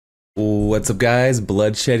What's up guys,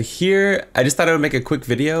 Bluddshed here. I just thought I would make a quick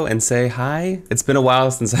video and say hi. It's been a while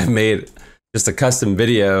since I've made just a custom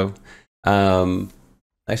video. I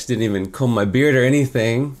actually didn't even comb my beard or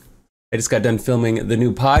anything. I just got done filming the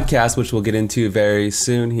new podcast, which we'll get into very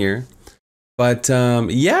soon here. But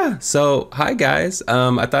yeah, so hi guys.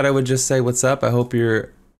 I thought I would just say what's up. I hope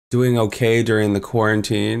you're doing okay during the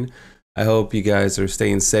quarantine. I hope you guys are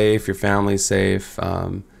staying safe, your family's safe.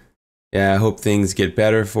 Yeah, I hope things get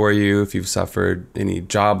better for you if you've suffered any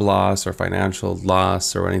job loss or financial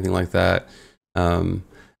loss or anything like that. I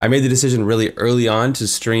made the decision really early on to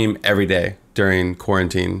stream every day during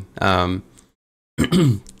quarantine,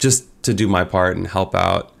 just to do my part and help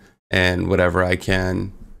out and whatever I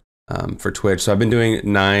can for Twitch. So I've been doing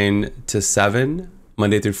 9 to 7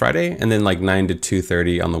 Monday through Friday, and then like 9 to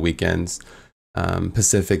 2:30 on the weekends.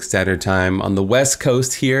 Pacific Standard Time on the West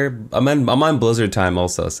Coast here. I'm on Blizzard time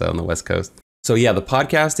also, so on the West Coast. So yeah, the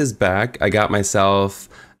podcast is back. I got myself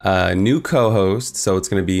a new co-host, so it's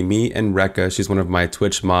going to be me and Rekka. She's one of my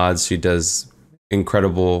Twitch mods. She does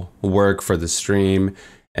incredible work for the stream,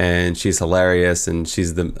 and she's hilarious, and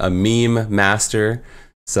she's a meme master.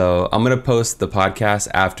 So I'm going to post the podcast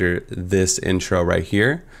after this intro right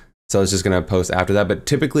here. So it's just going to post after that. But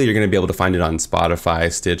typically you're going to be able to find it on Spotify,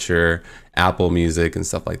 Stitcher, Apple Music, and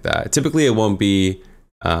stuff like that. Typically it won't be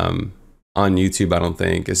on YouTube, I don't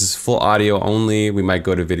think. This is full audio only. We might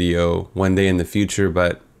go to video one day in the future,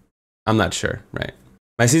 but I'm not sure, right?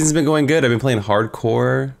 My season's been going good. I've been playing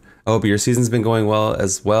hardcore. I hope your season's been going well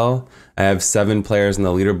as well. I have 7 players on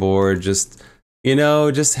the leaderboard. Just, you know,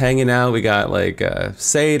 just hanging out. We got like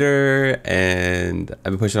Satyr, and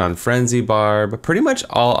I've been pushing on Frenzy Barb, pretty much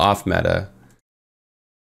all off meta.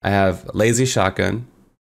 I have Lazy Shotgun,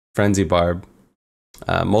 Frenzy Barb,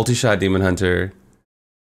 Multi-Shot Demon Hunter.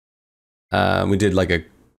 We did like a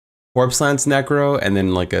Corpse Lance Necro and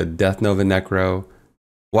then like a Death Nova Necro.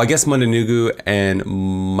 Well, I guess Mundanugu and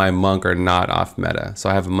my Monk are not off meta. So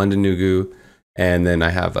I have a Mundanugu, and then I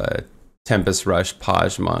have a Tempest Rush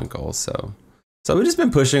Paj Monk also. So we've just been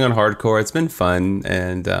pushing on hardcore. It's been fun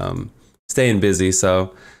and staying busy.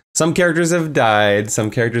 So some characters have died, some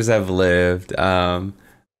characters have lived.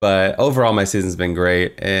 But overall, my season's been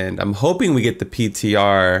great. And I'm hoping we get the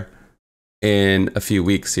PTR in a few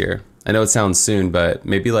weeks here. I know it sounds soon, but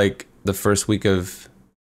maybe like the first week of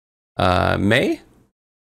May?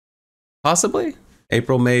 Possibly?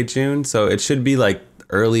 April, May, June. So it should be like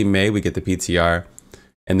early May we get the PTR.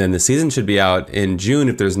 And then the season should be out in June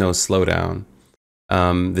if there's no slowdown.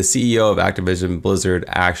 The CEO of Activision Blizzard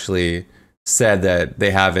actually said that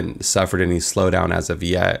they haven't suffered any slowdown as of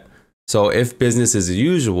yet. So if business is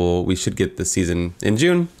usual, we should get the season in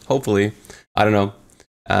June, hopefully. I don't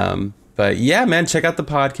know. But yeah, man, check out the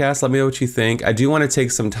podcast. Let me know what you think. I do want to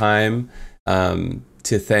take some time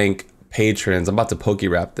to thank patrons. I'm about to pokey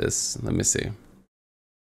wrap this. Let me see.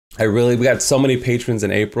 We got so many patrons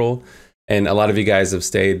in April, and a lot of you guys have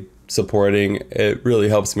stayed supporting. It really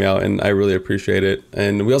helps me out, and I really appreciate it.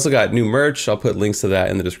 And we also got new merch. I'll put links to that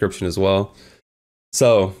in the description as well.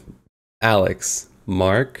 So Alex,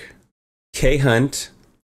 Mark, K Hunt,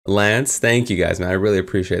 Lance, thank you guys, man. I really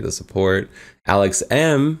appreciate the support. Alex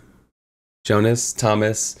M, Jonas,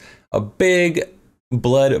 Thomas, a big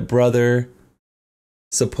blood brother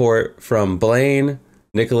support from Blain,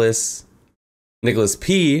 Nicholas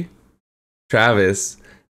P, Travis,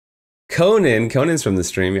 Conan's from the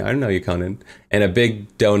stream. Yeah, I don't know you, Conan. And a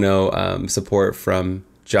big dono support from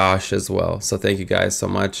Josh as well. So thank you guys so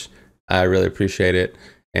much. I really appreciate it.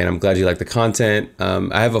 And I'm glad you like the content.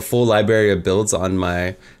 I have a full library of builds on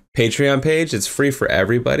my Patreon page. It's free for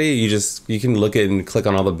everybody. You can look at and click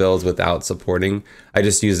on all the builds without supporting. I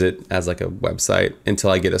just use it as like a website until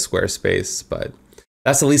I get a Squarespace. But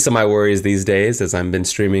that's the least of my worries these days, as I've been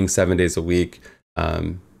streaming 7 days a week.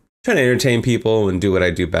 Trying to entertain people and do what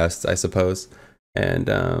I do best, I suppose. And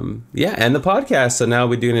yeah, and the podcast. So now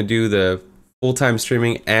we're going to do the full-time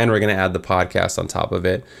streaming, and we're going to add the podcast on top of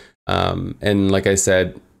it. And like I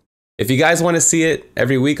said, if you guys want to see it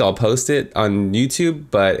every week, I'll post it on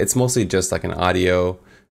YouTube, but it's mostly just like an audio.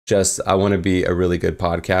 I want to be a really good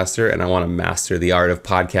podcaster, and I want to master the art of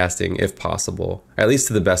podcasting if possible, or at least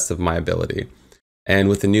to the best of my ability. And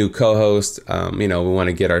with the new co-host, you know, we want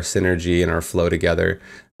to get our synergy and our flow together.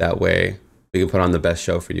 That way we can put on the best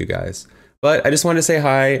show for you guys. But I just wanted to say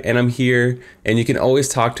hi, and I'm here, and you can always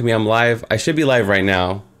talk to me. I'm live. I should be live right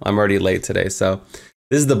now. I'm already late today. So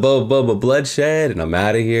this is the Bloodshed, and I'm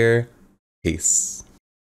out of here. Peace.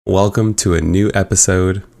 Welcome to a new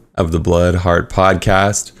episode of the Blood Heart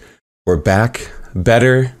Podcast. We're back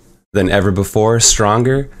better than ever before,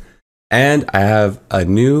 stronger. And I have a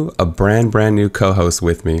brand new co-host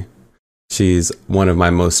with me. She's one of my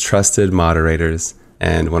most trusted moderators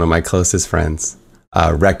and one of my closest friends,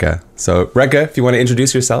 Rekka. So, Rekka, if you want to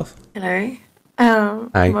introduce yourself. Hello.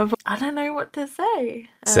 Hi. I don't know what to say.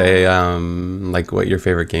 Say, like what your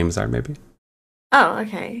favorite games are, maybe. Oh,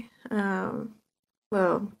 okay.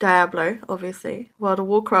 Well, Diablo, obviously. World of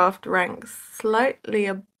Warcraft ranks slightly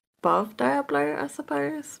above Diablo, I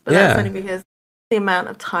suppose. But that's Yeah, only because the amount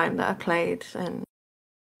of time that I played, and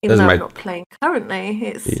even those are though I'm my not playing currently,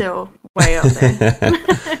 it's still way up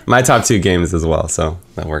there. my top two games as well, so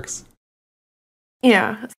that works.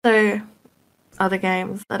 Yeah, so other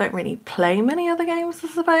games, I don't really play many other games, I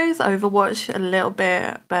suppose. Overwatch a little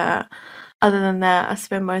bit, but other than that, I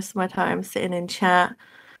spend most of my time sitting in chat,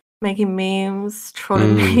 making memes,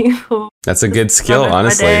 trolling Mm, people, that's a just good skill, having my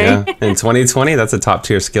honestly. day. Yeah, in 2020, that's a top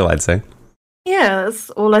tier skill, I'd say. Yeah, that's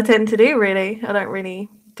all I tend to do, really. I don't really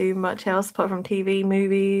do much else apart from TV,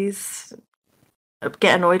 movies. I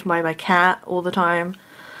get annoyed by my cat all the time.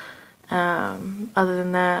 Other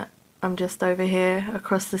than that, I'm just over here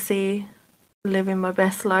across the sea, living my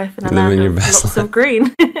best life in a land Living your of best lots of life.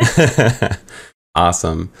 green.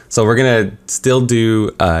 Awesome. So we're gonna still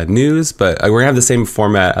do news, but we're gonna have the same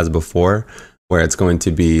format as before, where it's going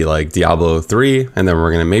to be like Diablo 3, and then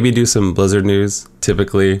we're gonna maybe do some Blizzard news,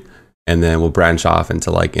 typically, and then we'll branch off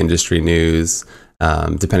into like industry news,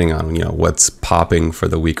 depending on what's popping for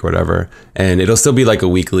the week or whatever. And it'll still be like a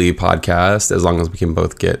weekly podcast as long as we can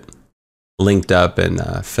both get linked up and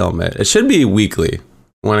film it. It should be weekly.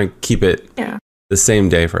 We want to keep it Yeah. the same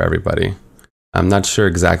day for everybody. I'm not sure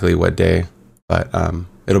exactly what day, but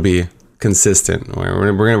it'll be consistent.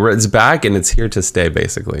 It's back and it's here to stay,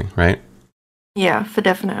 basically, right? Yeah, for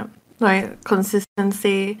definite. Like,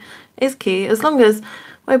 consistency is key. As long as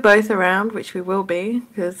we're both around, which we will be,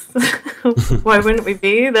 because why wouldn't we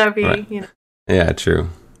be? That'd Right. be. Yeah, true.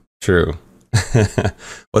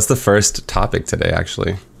 What's the first topic today,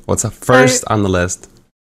 actually? What's the first on the list?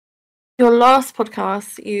 Your last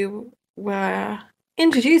podcast, you were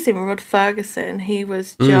introducing Rod Ferguson. He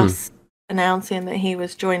was just announcing that he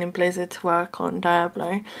was joining Blizzard to work on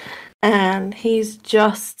Diablo. And he's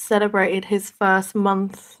just celebrated his first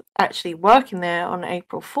month actually working there on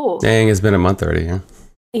April 4th. Dang, it's been a month already, yeah?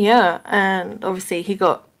 Yeah, and obviously he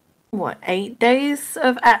got, 8 days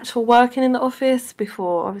of actual working in the office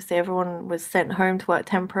before obviously everyone was sent home to work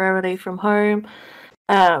temporarily from home.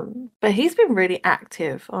 But he's been really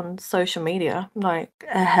active on social media, like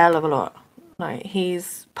a hell of a lot. Like,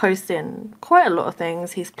 he's posting quite a lot of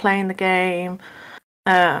things. He's playing the game.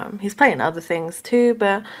 He's playing other things too,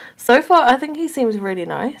 but so far I think he seems really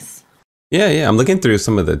nice. Yeah. I'm looking through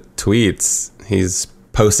some of the tweets. He's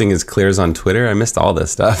posting his clears on Twitter. I missed all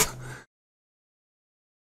this stuff.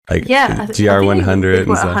 Like Yeah, I think GR100 and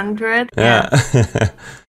what, stuff. 100. Yeah.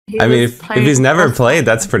 He I mean, was if playing he's never Lost played, Ark.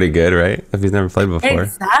 that's pretty good, right? If he's never played before.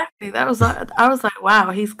 Exactly. That was like, I was like,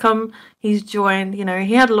 wow, he's joined.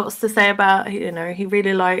 He had lots to say about. He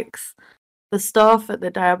really likes the staff that the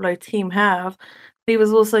Diablo team have. He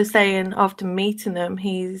was also saying after meeting them,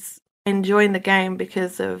 he's enjoying the game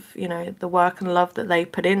because of the work and love that they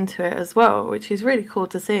put into it as well, which is really cool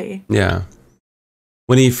to see. Yeah.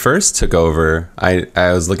 When he first took over, I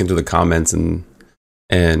was looking through the comments and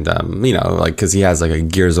like, because he has like a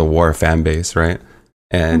Gears of War fan base, right?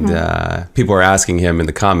 And people were asking him in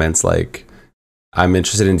the comments like, I'm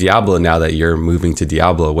interested in Diablo now that you're moving to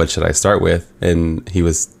Diablo. What should I start with? And he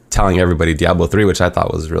was telling everybody Diablo 3, which I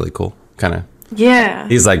thought was really cool. Kind of. Yeah.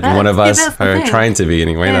 He's like one of us, or thing. trying to be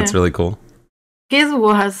anyway. Yeah. That's really cool. Gears of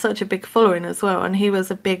War has such a big following as well, and he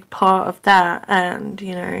was a big part of that.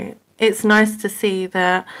 And, it's nice to see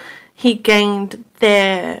that he gained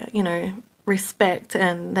their, respect,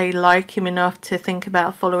 and they like him enough to think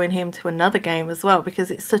about following him to another game as well, because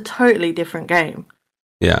it's a totally different game.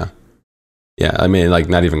 Yeah. I mean, like,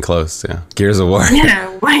 not even close. Yeah, Gears of War.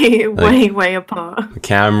 Yeah, way apart. The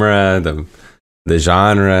camera, the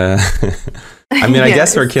genre. I mean, I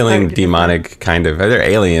guess we're killing so demonic kind of. They're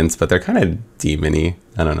aliens, but they're kind of demony.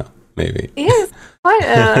 I don't know. Maybe. It's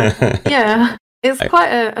quite It's quite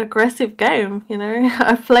an aggressive game,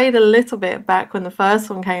 I played a little bit back when the first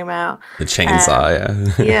one came out. The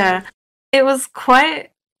chainsaw, yeah. Yeah. It was quite,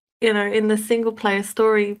 in the single player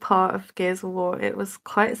story part of Gears of War, it was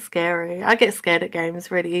quite scary. I get scared at games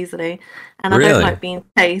really easily, and I Really? don't like being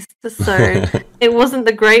chased, so it wasn't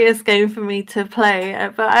the greatest game for me to play,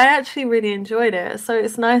 but I actually really enjoyed it. So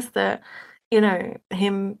it's nice that,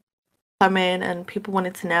 him come in and people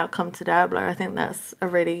wanted to now come to Diablo. I think that's a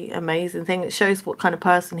really amazing thing. It shows what kind of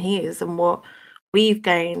person he is and what we've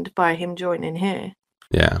gained by him joining here.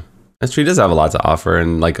 Yeah. That's true. He does have a lot to offer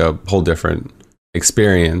and like a whole different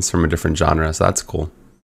experience from a different genre. So that's cool.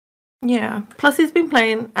 Yeah. Plus, he's been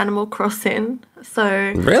playing Animal Crossing, so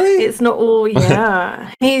Really? it's not all.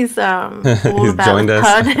 Yeah, he's all He's about joined the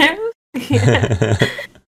us. turnips. Yeah.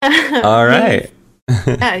 All right.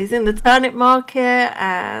 He's in the turnip market,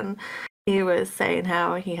 and he was saying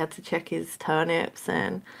how he had to check his turnips,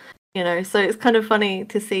 and so it's kind of funny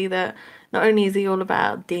to see that not only is he all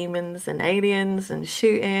about demons and aliens and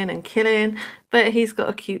shooting and killing, but he's got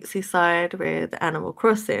a cutesy side with Animal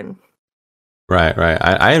Crossing. Right.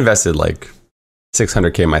 I invested like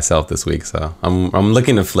 600K myself this week, so I'm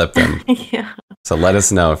looking to flip them. Yeah. So let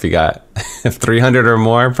us know if you got if 300 or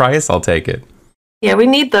more price, I'll take it. Yeah, we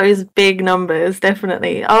need those big numbers,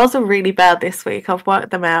 definitely. Ours are really bad this week. I've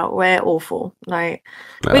worked them out. We're awful. Like,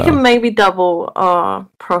 we can maybe double our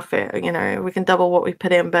profit, we can double what we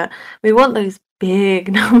put in, but we want those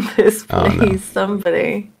big numbers, please,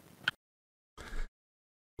 somebody.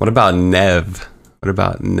 What about Nev? What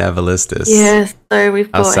about Nevelistus? Yes, so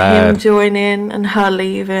we've got him joining and her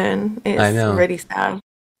leaving. It's really sad.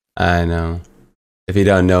 I know. If you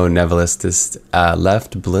don't know, Nevelistus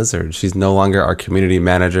left Blizzard. She's no longer our community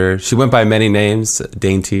manager. She went by many names,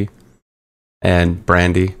 Dainty and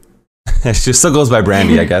Brandy. She still goes by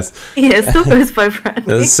Brandy, I guess. Yeah, it still goes by Brandy.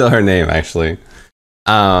 That's still her name, actually.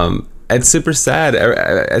 It's super sad.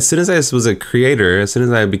 As soon as I was a creator, as soon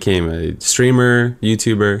as I became a streamer,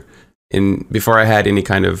 YouTuber, before I had any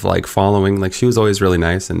kind of like following, like she was always really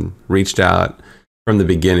nice and reached out from the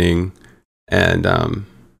beginning. And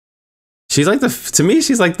she's like to me,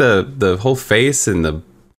 she's like the whole face and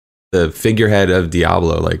the figurehead of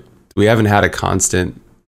Diablo. Like we haven't had a constant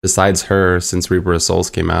besides her since Reaper of Souls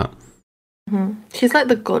came out. Mm-hmm. She's like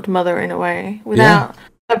the godmother in a way, without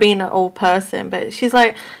her being an old person, but she's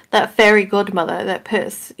like that fairy godmother that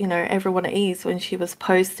puts, everyone at ease when she was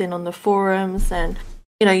posting on the forums, and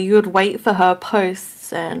you would wait for her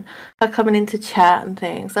posts and her coming into chat and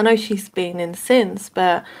things. I know she's been in since,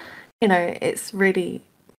 but it's really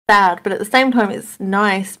sad, but at the same time it's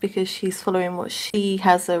nice because she's following what she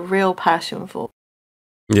has a real passion for.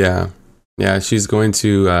 Yeah, she's going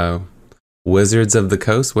to Wizards of the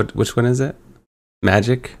Coast. Which one is it?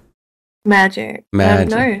 Magic. No,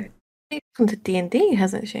 she's gone to D&D,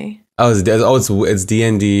 hasn't she? It's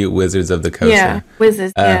D&D Wizards of the Coast. Yeah,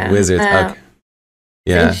 Wizards. Wizards. Okay.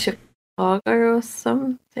 Yeah, in Chicago or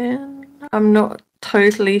something. I'm not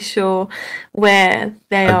totally sure where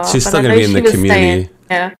they are. She's still going to be in the community.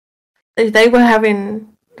 They were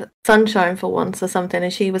having sunshine for once or something,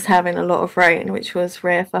 and she was having a lot of rain, which was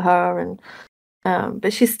rare for her. And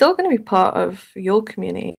but she's still going to be part of your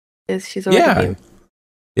community because she's already been.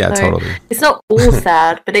 Yeah, so totally. It's not all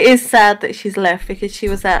sad, but it is sad that she's left because she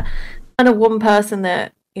was that kind of one person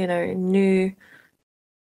that knew.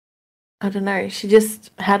 I don't know. She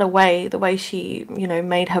just had a way. The way she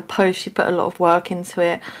made her post, she put a lot of work into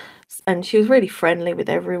it. And she was really friendly with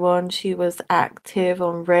everyone. She was active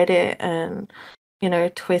on Reddit and,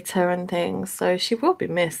 Twitter and things. So she will be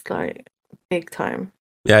missed, like, big time.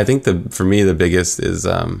 Yeah, I think for me, the biggest is,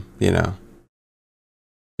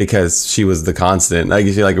 because she was the constant. Like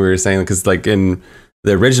we were saying, because, like, in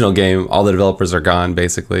the original game, all the developers are gone,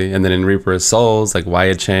 basically. And then in Reaper of Souls, like,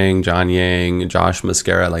 Wyatt Chang, John Yang, Josh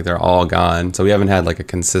Mascara, like, they're all gone. So we haven't had, like, a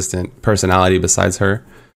consistent personality besides her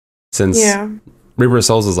since... Yeah. Reaper of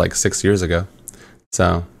Souls was like 6 years ago.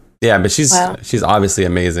 So yeah, but she's obviously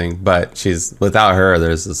amazing, but without her,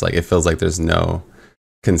 there's just like, it feels like there's no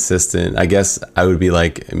consistent. I guess I would be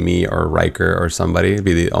like me or Riker or somebody. It'd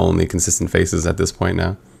be the only consistent faces at this point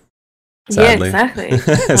now. Sadly. Yeah,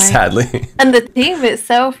 exactly. Sadly. And the team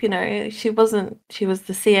itself, she was the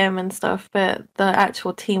CM and stuff, but the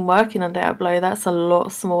actual team working on Diablo, that's a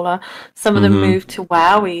lot smaller. Some of them moved to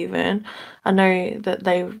WoW even. I know that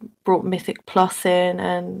they brought Mythic Plus in,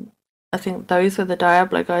 and I think those were the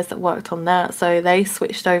Diablo guys that worked on that. So they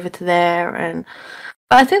switched over to there,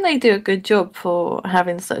 but I think they do a good job for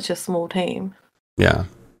having such a small team. Yeah.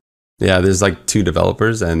 Yeah, there's like 2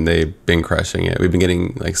 developers and they've been crushing it. We've been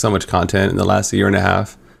getting like so much content in the last year and a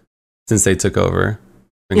half since they took over.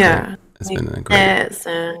 Yeah. It's been great.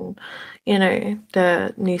 And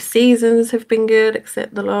the new seasons have been good,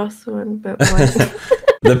 except the last one. But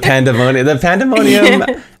The pandemonium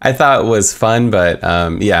I thought was fun, but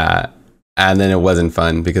and then it wasn't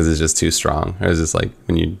fun because it's just too strong. It was just like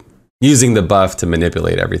when you using the buff to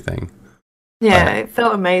manipulate everything. Yeah, it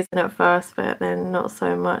felt amazing at first, but then not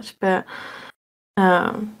so much. But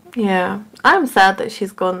I'm sad that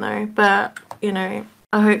she's gone though. But I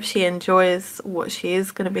hope she enjoys what she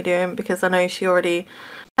is going to be doing, because I know she already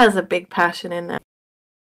has a big passion in that.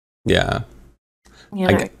 Yeah. you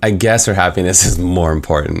know. I guess her happiness is more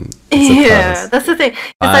important. Yeah, that's the thing.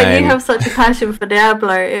 It's like you have such a passion for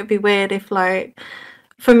Diablo. It'd be weird if, like,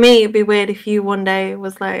 for me, it'd be weird if you one day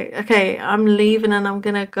was like, okay, I'm leaving and I'm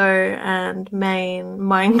gonna go and main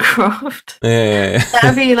Minecraft. Yeah.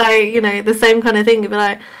 That'd be like, you know, the same kind of thing. It'd be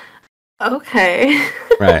like, okay.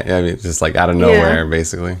 Right. I mean, just like out of nowhere,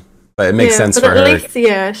 basically. But it makes sense for her. But at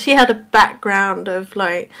least, she had a background of,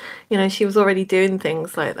 like, you know, she was already doing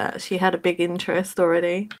things like that. She had a big interest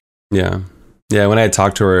already. Yeah. Yeah, when I had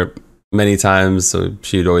talked to her many times, so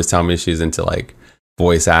she'd always tell me she's into, like,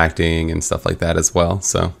 voice acting and stuff like that as well.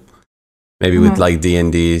 So maybe with, like,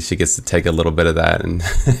 D&D, she gets to take a little bit of that. And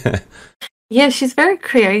yeah, she's very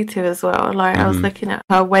creative as well. Like, I was looking at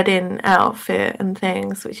her wedding outfit and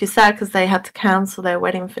things, which is sad because they had to cancel their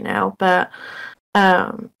wedding for now. But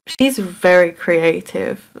she's very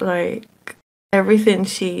creative. Like, everything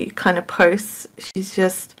she kind of posts, she's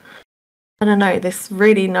just, I don't know, this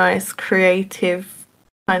really nice creative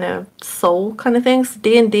kind of soul kind of thing. So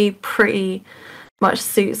D&D pretty much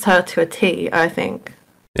suits her to a T, I think.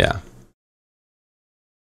 Yeah.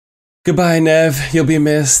 Goodbye, Nev. You'll be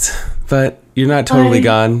missed, but you're not totally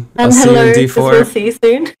gone. And hello, see you in D4. We'll see you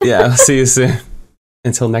soon. Yeah, I'll see you soon.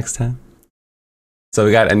 Until next time. So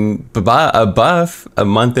we got a buff a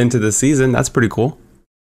month into the season. That's pretty cool.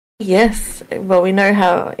 Yes. Well, we know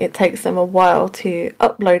how it takes them a while to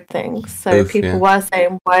upload things. So people were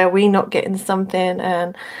saying, why are we not getting something?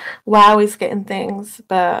 And WoW is getting things.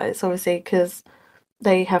 But it's obviously because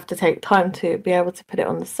they have to take time to be able to put it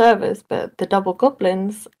on the servers. But the double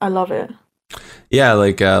goblins, I love it. Yeah,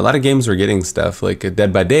 like a lot of games were getting stuff. Like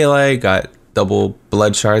Dead by Daylight got double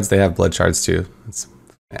blood shards. They have blood shards too. It's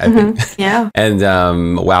epic. Yeah. And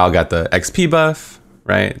WoW got the XP buff.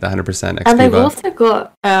 Right, the 100% XP buff. And they've also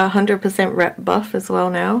got a 100% rep buff as well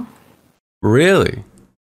now. Really?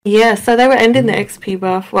 Yeah, so they were ending the XP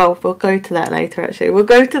buff. Well, we'll go to that later, actually. We'll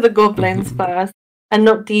go to the goblins first and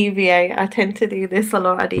not deviate. I tend to do this a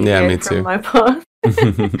lot. I deviate from my path.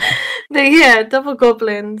 But yeah, double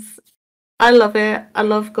goblins. I love it. I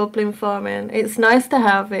love goblin farming. It's nice to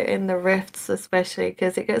have it in the rifts, especially,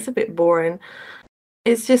 because it gets a bit boring.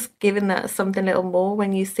 It's just giving that something a little more.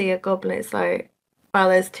 When you see a goblin, it's like, wow,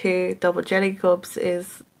 there's 2 double jelly gobs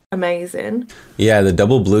is amazing. Yeah, the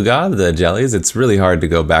double blue gob, the jellies, it's really hard to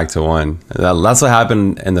go back to one. That's what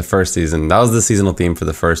happened in the first season. That was the seasonal theme for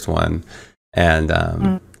the first one. And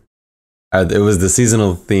it was the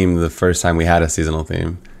seasonal theme the first time we had a seasonal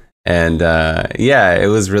theme. And it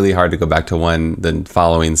was really hard to go back to one the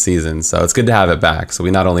following season. So it's good to have it back. So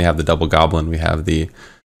we not only have the double goblin, we have the...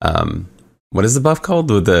 what is the buff called?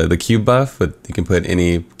 With the cube buff? You can put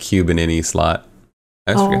any cube in any slot.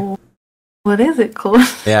 What is it called?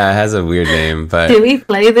 Yeah, it has a weird name, but do we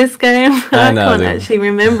play this game? I can't actually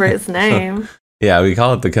remember its name. Yeah, we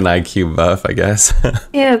call it the Kanai cube buff, I guess.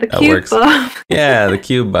 Yeah, the cube buff. Yeah, the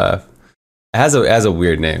cube buff. It has a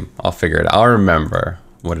weird name. I'll figure it out. I'll remember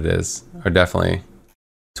what it is, or definitely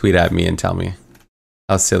tweet at me and tell me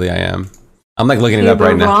how silly I am. I'm like looking it up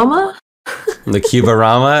right now. The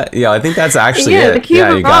Cubarama? Yeah, I think that's actually it.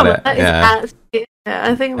 Yeah, you got it. Yeah,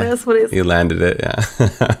 I think that's what it's. You landed it,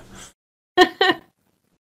 yeah.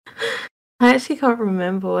 I actually can't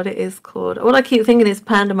remember what it is called. All I keep thinking is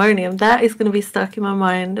Pandemonium. That is going to be stuck in my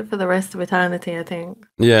mind for the rest of eternity, I think.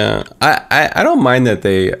 Yeah, I don't mind that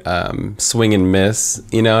they swing and miss.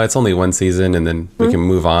 You know, it's only one season, and then we can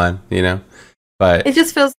move on. You know, but it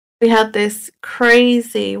just feels. We had this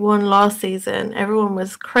crazy one last season. Everyone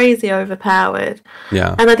was crazy overpowered.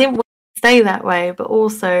 Yeah. And I didn't want to stay that way, but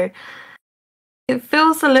also it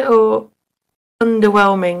feels a little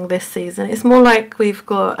underwhelming this season. It's more like we've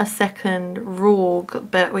got a second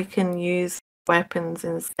Rourg, but we can use weapons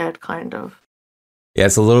instead, kind of. Yeah,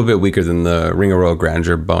 it's a little bit weaker than the Ring of Royal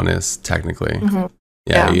Grandeur bonus, technically.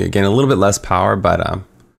 Yeah, you gain a little bit less power, but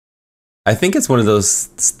I think it's one of those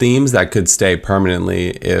themes that could stay permanently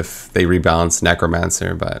if they rebalance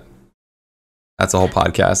Necromancer, but that's a whole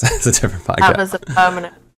podcast. It's a different podcast. That was a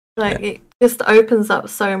permanent. It just opens up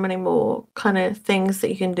so many more kind of things that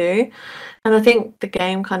you can do. And I think the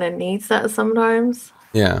game kind of needs that sometimes.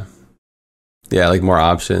 Yeah. Yeah, like more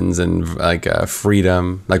options and like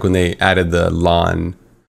freedom. Like when they added the lawn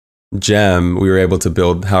gem, we were able to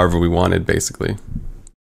build however we wanted, basically.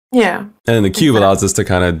 Yeah. And then the cube allows us to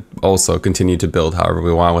kind of also continue to build however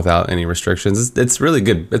we want without any restrictions. It's really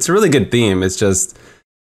good. It's a really good theme. It's just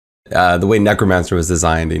the way Necromancer was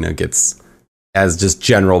designed, gets as just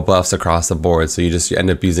general buffs across the board. So you end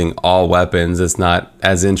up using all weapons. It's not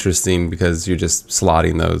as interesting because you're just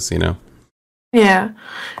slotting those, Yeah,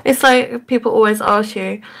 it's like people always ask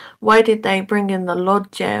you, why did they bring in the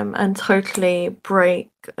Lod gem and totally break,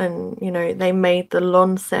 and they made the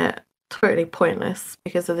Lon set totally pointless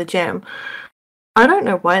because of the gem. I don't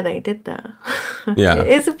know why they did that. Yeah. It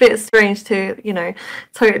is a bit strange to,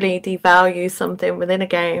 totally devalue something within a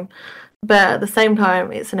game. But at the same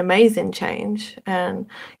time, it's an amazing change. And,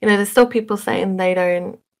 there's still people saying they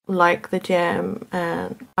don't like the gem.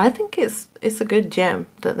 And I think it's a good gem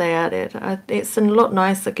that they added. It's a lot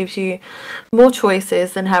nicer. It gives you more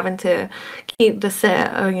choices than having to keep the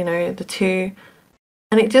set, or, the two.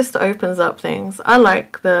 And it just opens up things. I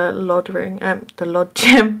like the Lod ring, the Lod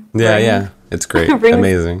gem. Yeah, ring. yeah. It's great.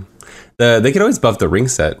 Amazing. They could always buff the ring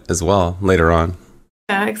set as well later on.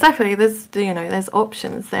 Yeah, exactly. There's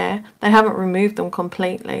options there. They haven't removed them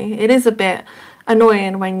completely. It is a bit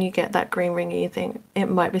annoying when you get that green ring and you think it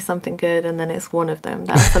might be something good, and then it's one of them.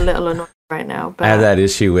 That's a little annoying right now. But I have that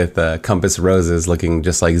issue with Compass Roses looking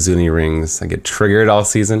just like Zuni rings. I get triggered all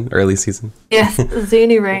season, early season. Yes,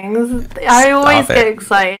 Zuni rings. I always get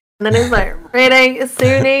excited. And then it's like, really,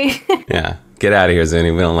 Zuni? Yeah, get out of here,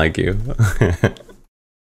 Zuni. We don't like you.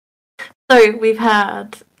 So we've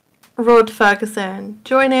had Rod Ferguson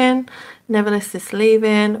join in, Neverless is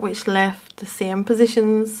leaving, which left the CM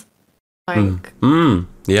positions.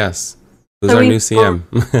 Yes. Who's our new CM?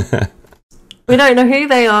 We don't know who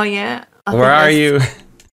they are yet. Where are you?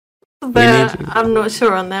 But I'm not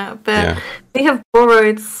sure on that. But we have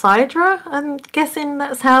borrowed Sidra. I'm guessing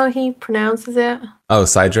that's how he pronounces it. Oh,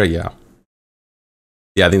 Sidra, yeah.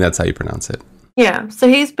 Yeah, I think that's how you pronounce it. Yeah, so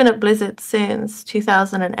he's been at Blizzard since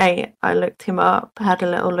 2008. I looked him up, had a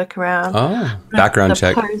little look around. Oh, background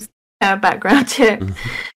check. Background check.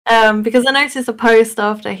 Because I noticed a post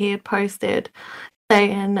after he had posted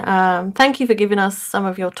saying, thank you for giving us some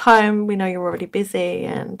of your time. We know you're already busy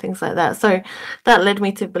and things like that. So that led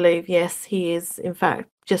me to believe, yes, he is in fact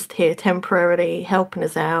just here temporarily helping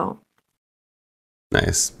us out.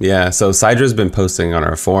 Nice. Yeah, so Sidra's been posting on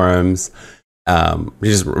our forums. We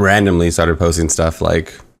just randomly started posting stuff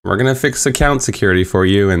like, we're going to fix account security for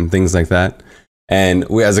you and things like that. And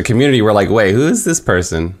we, as a community, we're like, wait, who is this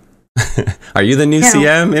person? Are you the new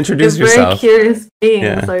CM? Introduce yourself. Very curious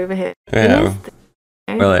beings over here. Yeah.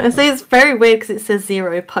 I say it's very weird because it says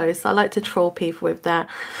 0 posts. I like to troll people with that.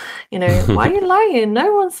 Why are you lying?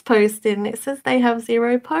 No one's posting. It says they have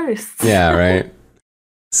 0 posts. Yeah, right.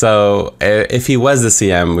 So if he was the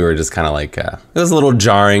CM, we were just kind of like, it was a little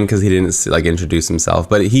jarring because he didn't like introduce himself,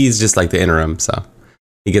 but he's just like the interim. So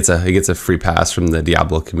he gets a free pass from the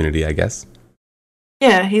Diablo community, I guess.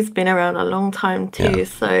 Yeah, he's been around a long time too. Yeah.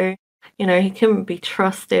 So, he can be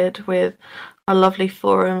trusted with our lovely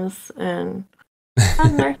forums, and I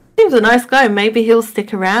don't know, seems a nice guy. Maybe he'll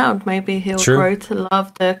stick around. Maybe he'll grow to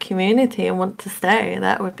love the community and want to stay.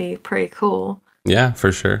 That would be pretty cool. Yeah,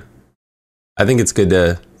 for sure. I think it's good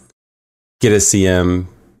to get a CM.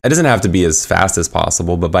 It doesn't have to be as fast as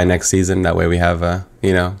possible, but by next season, that way we have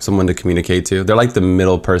someone to communicate to. They're like the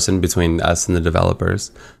middle person between us and the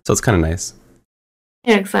developers, so it's kind of nice.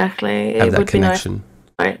 Yeah, exactly. Have that connection.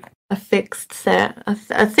 Like a fixed set.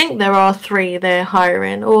 I think there are 3 they're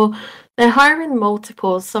hiring, or they're hiring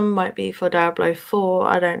multiples. Some might be for Diablo 4.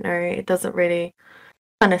 I don't know. It doesn't really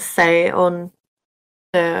kind of say on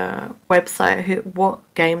the website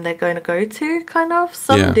what game they're going to go to, kind of.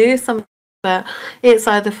 Some do, some, but it's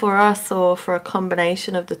either for us or for a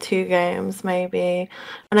combination of the 2 games, maybe.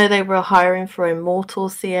 I know they were hiring for Immortal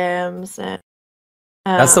CMs. And,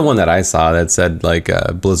 that's the one that I saw that said like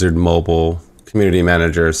Blizzard Mobile Community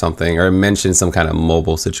Manager or something, or mentioned some kind of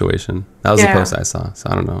mobile situation. That was the post I saw, so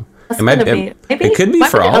I don't know. It could be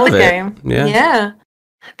for all of it. Game. Yeah.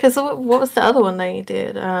 Because what was the other one that you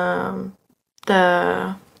did?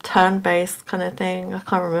 The turn-based kind of thing. I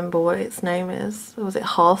can't remember what its name is. Was it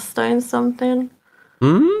Hearthstone something?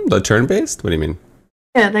 The turn-based? What do you mean?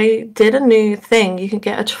 Yeah, they did a new thing. You can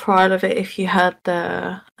get a trial of it if you had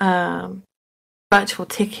the virtual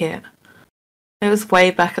ticket. It was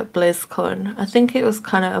way back at BlizzCon. I think it was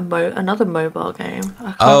kind of another mobile game.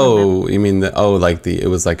 Oh, you mean it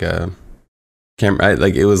was like a camera,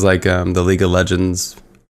 like it was like the League of Legends.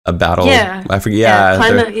 A battle. Yeah, I forget. Yeah,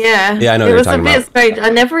 kind of. Yeah, yeah. I know what you're talking about. It was a bit strange. I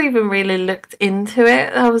never even really looked into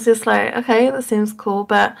it. I was just like, okay, that seems cool,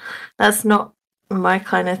 but that's not my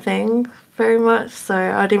kind of thing very much. So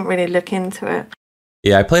I didn't really look into it.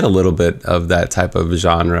 Yeah, I played a little bit of that type of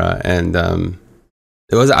genre, and I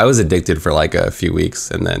was addicted for like a few weeks,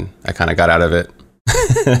 and then I kind of got out of it.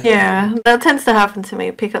 Yeah, that tends to happen to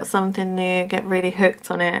me. Pick up something new, get really hooked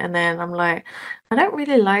on it, and then I'm like, I don't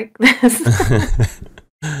really like this.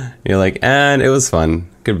 You're like, and it was fun.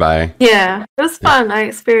 Goodbye. Yeah, it was fun. I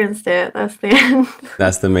experienced it. That's the end.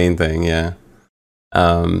 That's the main thing. Yeah.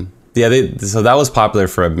 Yeah. So that was popular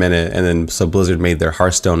for a minute, and then so Blizzard made their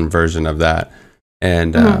Hearthstone version of that,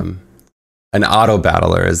 and an auto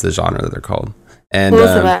battler is the genre that they're called. And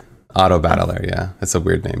auto battler, yeah, that's a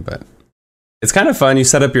weird name, but it's kind of fun. You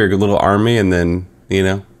set up your little army, and then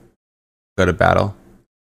go to battle.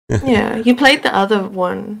 Yeah, you played the other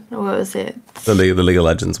one. What was it? The League of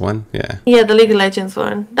Legends one. Yeah. Yeah, the League of Legends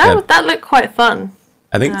one. That looked quite fun.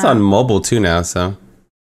 I think it's on mobile too now. So.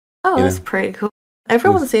 Oh, that's pretty cool.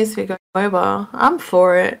 Everyone seems to be going mobile. I'm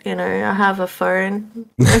for it. I have a phone.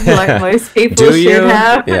 I feel like most people should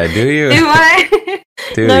have. Yeah, do you? Do I?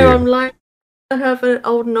 No, I'm like, I have an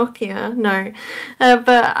old Nokia. No,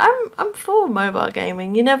 but I'm for mobile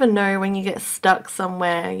gaming. You never know when you get stuck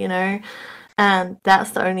somewhere, and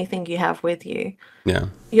that's the only thing you have with you. Yeah.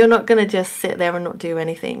 You're not going to just sit there and not do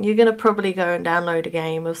anything. You're going to probably go and download a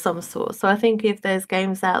game of some sort. So I think if there's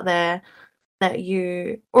games out there that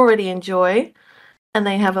you already enjoy and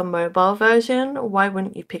they have a mobile version, why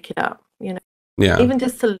wouldn't you pick it up? Yeah. Even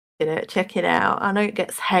just to look at it, check it out. I know it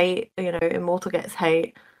gets hate, Immortal gets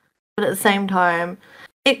hate, but at the same time,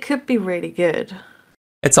 it could be really good.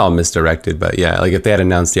 It's all misdirected, but yeah, like if they had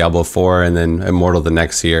announced Diablo 4 and then Immortal the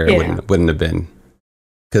next year, it wouldn't have been.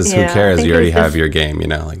 Because who cares? You already have your game,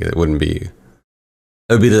 like it wouldn't be. It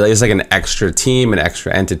would be it's like an extra team, an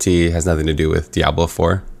extra entity. It has nothing to do with Diablo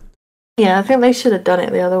 4. Yeah, I think they should have done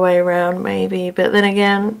it the other way around, maybe. But then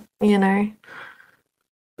again,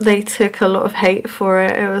 they took a lot of hate for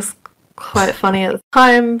it. It was quite funny at the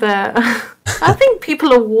time, but I think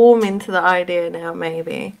people are warming to the idea now,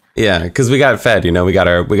 maybe. Yeah, because we got fed, we got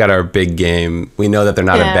our big game. We know that they're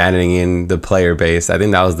not abandoning the player base. I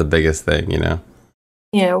think that was the biggest thing,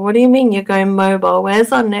 Yeah, what do you mean you're going mobile?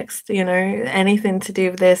 Where's our next, anything to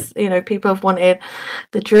do with this? People have wanted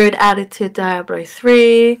the Druid added to Diablo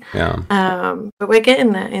 3. Yeah. But we're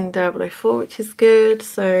getting that in Diablo 4, which is good.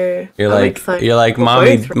 So you're like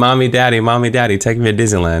mommy, daddy, take me to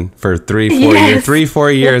Disneyland for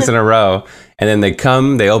 3-4 years in a row. And then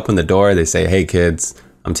they open the door, they say, "Hey kids,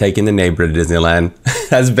 I'm taking the neighbor to Disneyland."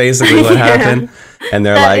 That's basically what happened. And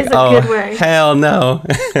they're like, "Oh, hell no."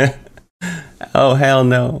 Oh, hell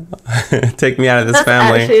no. Take me out of this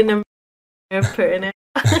family. That's actually an way of putting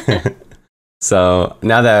it. So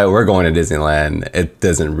now that we're going to Disneyland, it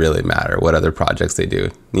doesn't really matter what other projects they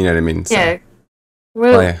do. You know what I mean? So,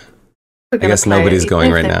 yeah. I guess nobody's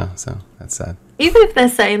going right now, so that's sad. Even if they're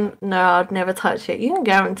saying, no, I'd never touch it, you can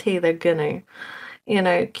guarantee they're going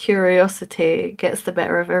to. Curiosity gets the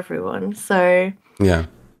better of everyone. So yeah,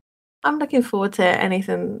 I'm looking forward to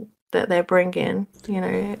anything that they're bringing.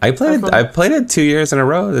 I played it 2 years in a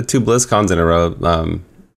row, the 2 BlizzCons in a row.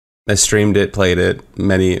 I streamed it, played it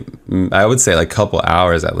I would say like a couple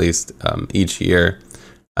hours at least each year.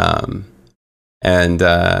 And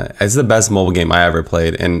it's the best mobile game I ever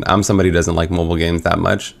played, and I'm somebody who doesn't like mobile games that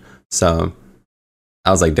much, so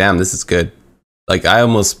I was like, damn, this is good. Like, I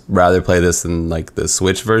almost rather play this than like the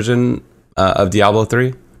Switch version of Diablo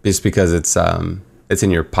 3, just because it's in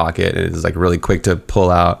your pocket and it's like really quick to pull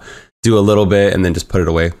out, do a little bit, and then just put it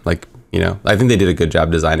away. Like, I think they did a good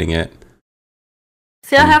job designing it.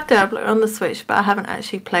 See, I have Diablo on the Switch, but I haven't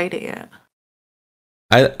actually played it yet.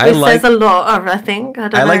 It says a lot of, I think. I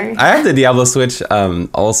don't know. I have the Diablo Switch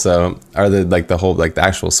also, or the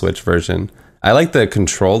actual Switch version. I like the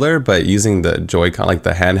controller, but using the Joy-Con, like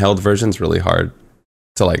the handheld version, is really hard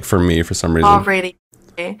to for me for some reason. Oh, really?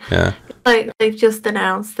 Yeah. Like, they've just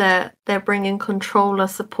announced that they're bringing controller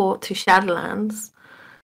support to Shadowlands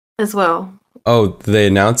as well. Oh, did they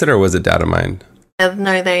announce it, or was it data mined?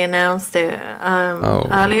 No, they announced it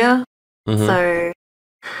earlier. Mm-hmm. So,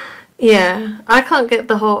 yeah, I can't get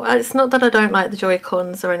the whole... It's not that I don't like the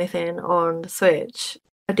Joy-Cons or anything on the Switch.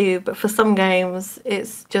 I do, but for some games,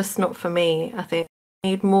 it's just not for me, I think. I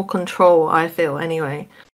need more control, I feel, anyway.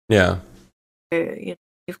 Yeah. So,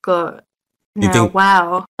 you've got... Now,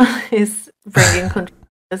 WoW is bringing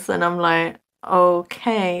controllers, and I'm like,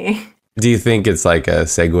 okay. Do you think it's like a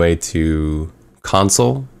segue to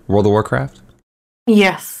console World of Warcraft?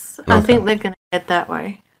 Yes, okay. I think they're going to head that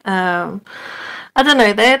way. I don't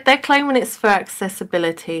know. They're claiming it's for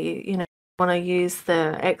accessibility. Want to use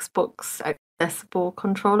the Xbox accessible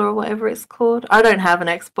controller or whatever it's called. I don't have an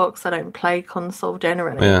Xbox. I don't play console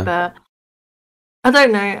generally, but I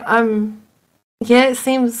don't know. Yeah, it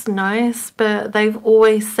seems nice, but they've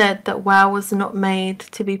always said that WoW was not made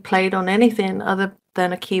to be played on anything other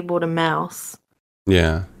than a keyboard and mouse.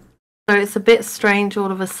 Yeah. So it's a bit strange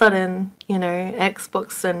all of a sudden,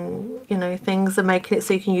 Xbox and, things are making it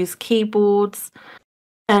so you can use keyboards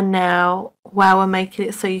and now WoW are making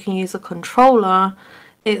it so you can use a controller.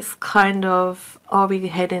 It's kind of, are we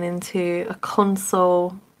heading into a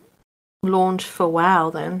console launch for WoW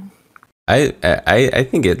then? I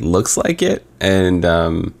think it looks like it, and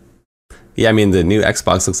yeah, I mean the new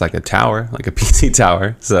Xbox looks like a tower, like a PC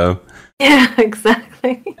tower. So yeah,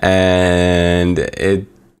 exactly. And it,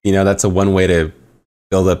 that's a one way to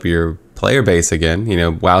build up your player base again.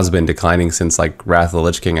 WoW's been declining since like Wrath of the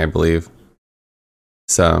Lich King, I believe.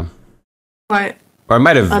 So, right, or it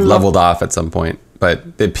might have leveled off at some point, but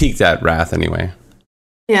it peaked at Wrath anyway.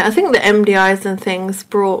 Yeah, I think the MDIs and things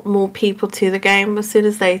brought more people to the game as soon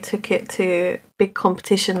as they took it to big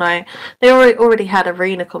competition. Like they already had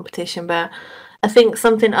arena competition, but I think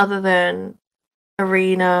something other than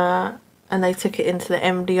arena, and they took it into the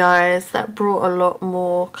MDIs, that brought a lot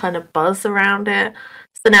more kind of buzz around it.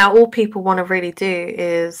 So now all people want to really do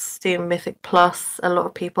is do Mythic Plus. A lot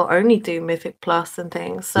of people only do Mythic Plus and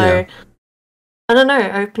things. So yeah. I don't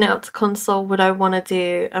know, open it up to console. Would I want to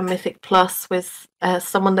do a Mythic Plus with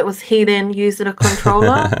someone that was healing using a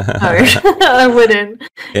controller? No, I wouldn't.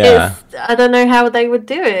 Yeah. I don't know how they would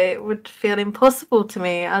do it. It would feel impossible to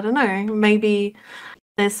me. I don't know. Maybe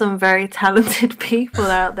there's some very talented people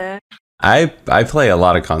out there. I play a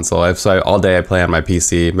lot of console. So all day I play on my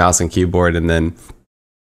PC, mouse and keyboard, and then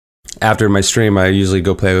after my stream, I usually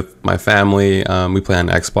go play with my family. We play on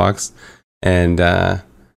Xbox, and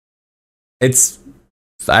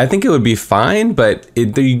I think it would be fine, but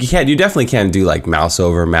you definitely can't do like mouse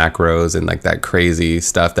over macros and like that crazy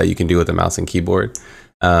stuff that you can do with a mouse and keyboard.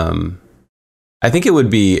 I think it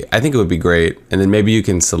would be great, and then maybe you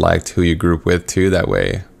can select who you group with too. That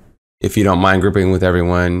way, if you don't mind grouping with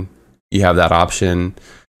everyone, you have that option.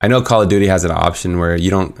 I know Call of Duty has an option where you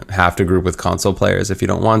don't have to group with console players if you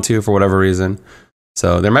don't want to for whatever reason.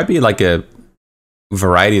 So there might be like a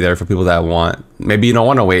variety there for people that want. Maybe you don't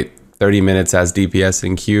want to wait 30 minutes as DPS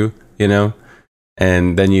in queue,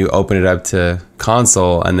 and then you open it up to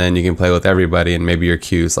console, and then you can play with everybody, and maybe your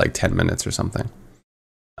queue is like 10 minutes or something.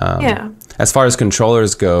 Yeah. As far as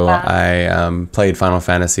controllers go, I played Final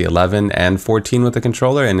Fantasy 11 and 14 with the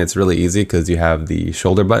controller, and it's really easy because you have the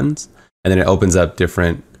shoulder buttons, and then it opens up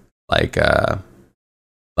different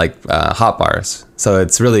hotbars. So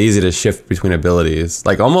it's really easy to shift between abilities,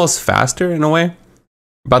 like almost faster in a way.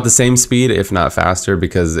 About the same speed, if not faster,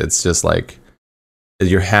 because it's just like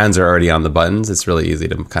your hands are already on the buttons. It's really easy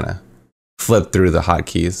to kind of flip through the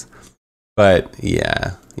hotkeys. But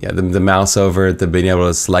yeah, the mouse over, the being able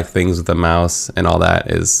to select things with the mouse and all that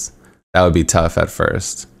would be tough at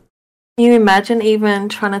first. Can you imagine even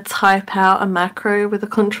trying to type out a macro with a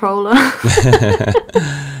controller?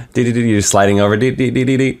 You're sliding over.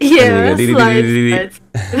 Yeah,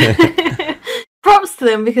 props to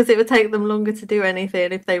them, because it would take them longer to do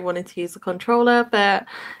anything if they wanted to use a controller. But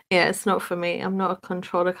yeah, it's not for me. I'm not a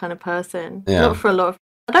controller kind of person. Yeah. Not for a lot of.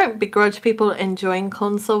 I don't begrudge people enjoying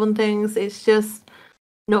console and things. It's just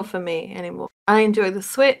not for me anymore. I enjoy the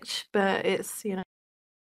Switch, but it's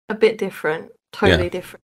a bit different, totally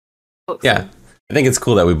different. Yeah, I think it's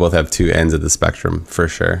cool that we both have two ends of the spectrum for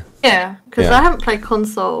sure. Yeah, because I haven't played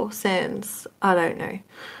console since, I don't know,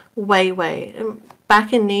 way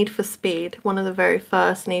back in Need for Speed, one of the very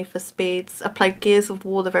first Need for Speeds. I played Gears of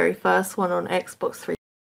War, the very first one, on Xbox 3.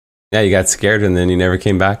 Yeah, you got scared and then you never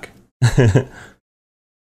came back.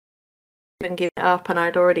 Been giving it up, and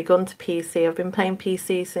I'd already gone to PC. I've been playing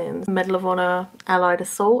PC since Medal of Honor, Allied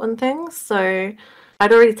Assault and things, so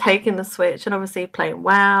I'd already taken the Switch and obviously playing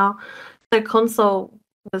WoW. So console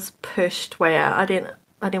was pushed way out. I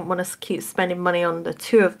didn't want to keep spending money on the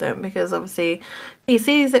two of them, because obviously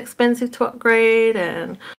PC is expensive to upgrade,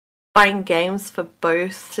 and buying games for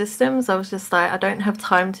both systems, I was just like, I don't have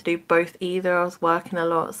time to do both either. I was working a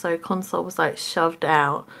lot, so console was like shoved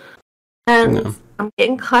out. And I'm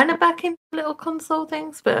getting kind of back into little console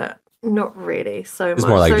things, but not really so much. It's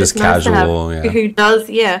more like so just it's nice casual. Who does,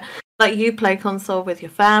 like you play console with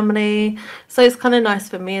your family. So it's kind of nice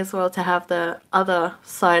for me as well to have the other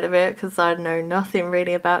side of it, because I know nothing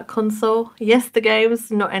really about console. Yes, the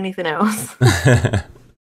games, not anything else.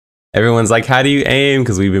 Everyone's like, how do you aim?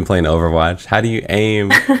 Because we've been playing Overwatch. How do you aim?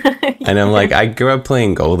 And I'm like, I grew up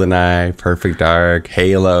playing GoldenEye, Perfect Dark,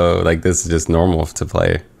 Halo. Like, this is just normal to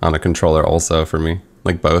play on a controller also for me.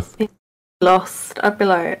 Like, both. Lost. I'd be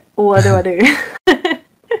like, what do I do?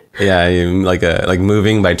 Yeah, like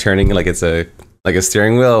moving by turning, like it's a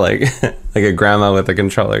steering wheel, like like a grandma with a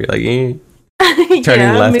controller. You're like,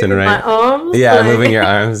 turning left and right. My arms, moving your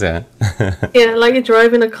arms. Yeah. Yeah, like you're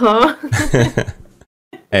driving a car.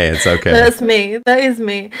 Hey, it's okay. That's me. That is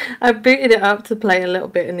me. I booted it up to play a little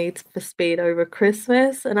bit of Need for Speed over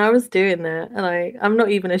Christmas, and I was doing that. And I'm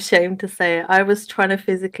not even ashamed to say it. I was trying to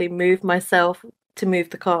physically move myself to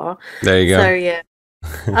move the car. There you So go. yeah,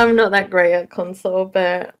 I'm not that great at console,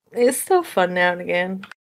 but it's still fun now and again.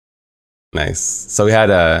 Nice. So we had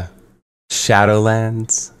a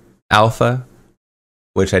Shadowlands Alpha,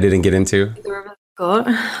 which I didn't get into. Got.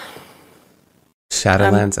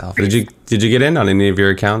 Shadowlands Alpha. Did you get in on any of your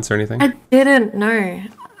accounts or anything? I didn't know.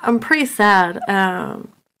 I'm pretty sad.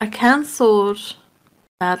 I cancelled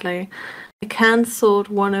badly. I cancelled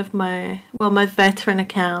one of my veteran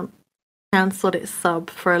account cancelled its sub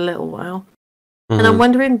for a little while. And I'm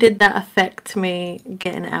wondering, did that affect me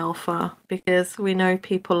getting alpha? Because we know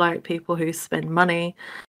people like people who spend money.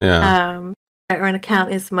 Yeah. Veteran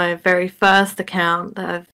account is my very first account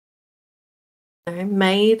that I've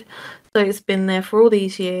made. So it's been there for all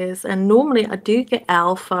these years. And normally I do get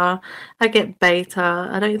alpha. I get beta.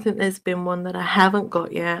 I don't think there's been one that I haven't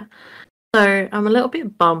got yet. So I'm a little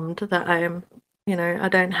bit bummed that I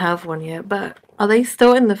don't have one yet. But are they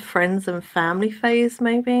still in the friends and family phase,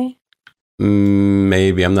 maybe?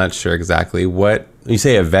 Maybe. I'm not sure exactly. What you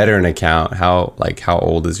say a veteran account, how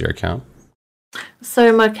old is your account?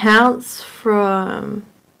 So my account's from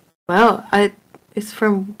it's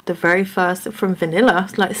from the very first, from vanilla,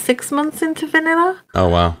 like 6 months into vanilla. Oh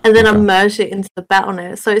wow. And then I merged it into the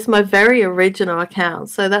Battle.net. So it's my very original account.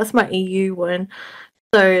 So that's my EU one.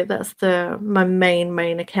 So that's my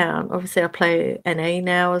main account. Obviously I play NA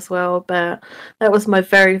now as well, but that was my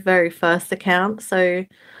very, very first account. So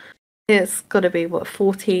it's got to be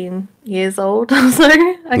 14 years old or so,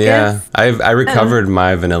 I guess. I recovered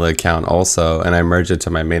my vanilla account also, and I merged it to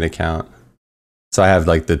my main account. So I have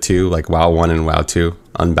like the two, like WoW 1 and WoW 2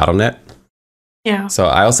 on Battle.net. Yeah. So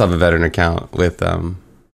I also have a veteran account with I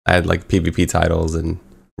had like PvP titles and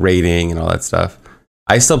rating and all that stuff.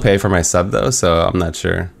 I still pay for my sub though, so I'm not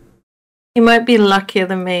sure. You might be luckier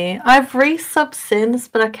than me. I've resubbed since,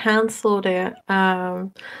 but I cancelled it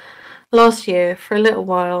last year for a little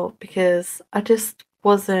while because I just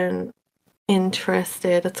wasn't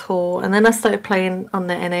interested at all. And then I started playing on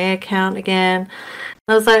the NA account again.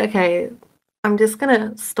 I was like, okay, I'm just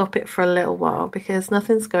gonna stop it for a little while because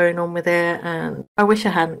nothing's going on with it, and I wish I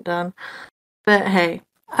hadn't done. But hey,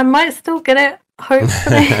 I might still get it,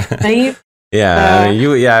 hopefully. Maybe. Yeah,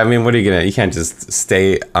 I mean, what are you gonna? You can't just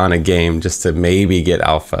stay on a game just to maybe get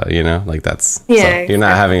alpha, you know? Like that's you're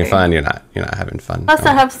not having fun. You're not having fun. Plus,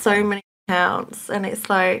 I have so many accounts, and it's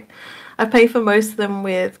like I pay for most of them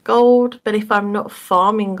with gold. But if I'm not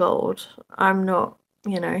farming gold, I'm not,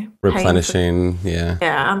 replenishing. Yeah,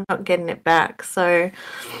 I'm not getting it back. So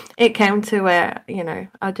it came to where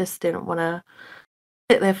I just didn't want to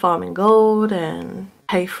sit there farming gold and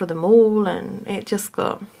pay for them all, and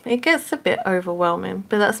it gets a bit overwhelming.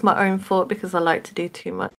 But that's my own fault because I like to do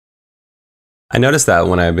too much. I noticed that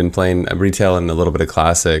when I've been playing retail and a little bit of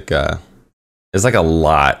classic, there's like a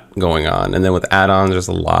lot going on, and then with add-ons there's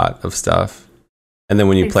a lot of stuff, and then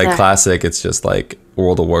when you play classic it's just like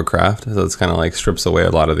World of Warcraft, so it's kind of like strips away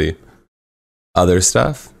a lot of the other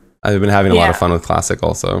stuff. I've been having a lot of fun with classic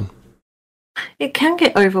also. It can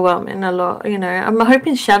get overwhelming a lot, I'm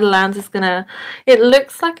hoping Shadowlands it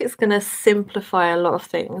looks like it's gonna simplify a lot of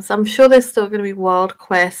things. I'm sure there's still gonna be wild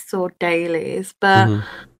quests or dailies, but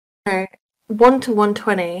 1 to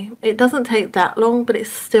 120, it doesn't take that long, but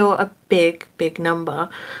it's still a big number.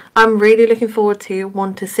 I'm really looking forward to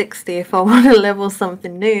 1 to 60 if I want to level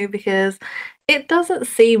something new, because it doesn't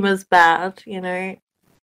seem as bad,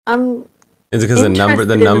 Is it because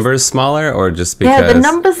the number's smaller, or just because? Yeah, the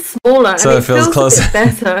number's smaller, so and it feels closer. A bit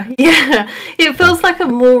better. Yeah, it feels like a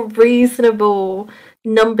more reasonable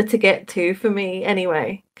number to get to for me,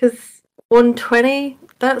 anyway. Because 120,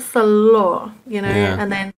 that's a lot,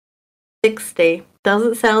 and then 60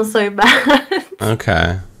 doesn't sound so bad.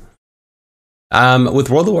 Okay. With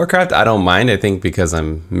World of Warcraft, I don't mind. I think because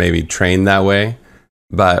I'm maybe trained that way.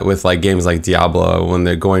 But with like games like Diablo, when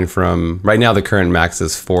they're going from right now, the current max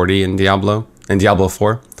is 40 in Diablo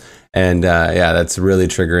 4, and that's really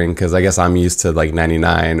triggering because I guess I'm used to like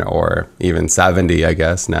 99 or even 70, I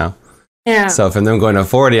guess now. Yeah. So from them going to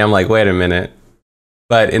 40, I'm like, wait a minute.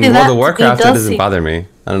 But in World of Warcraft, it doesn't bother me.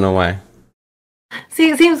 I don't know why. See,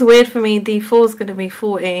 it seems weird for me. D4 is going to be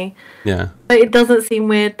 40. Yeah. But it doesn't seem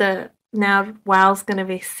weird that now WoW's going to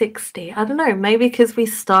be 60. I don't know. Maybe because we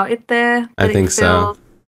started there. I think so.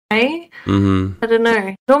 Okay? I don't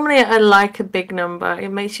know. Normally, I like a big number. It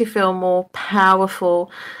makes you feel more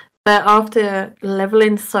powerful. But after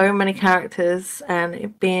leveling so many characters and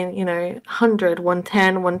it being, 100,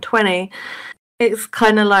 110, 120, it's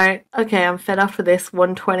kind of like, okay, I'm fed up of this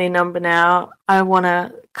 120 number now. I want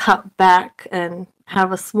to cut back and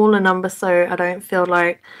have a smaller number so I don't feel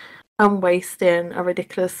like I'm wasting a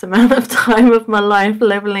ridiculous amount of time of my life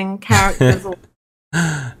leveling characters.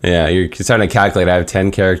 Yeah, you're starting to calculate. I have 10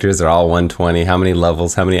 characters. They're all 120. How many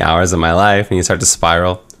levels? How many hours of my life? And you start to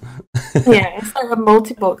spiral. Yeah, it's like a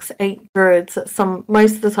multi-box 8 druids at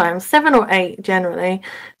most of the time, 7 or 8 generally.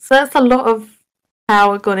 So that's a lot of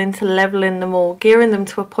power gone into leveling them all, gearing them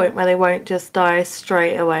to a point where they won't just die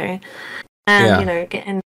straight away, and you know,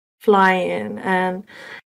 getting flying, and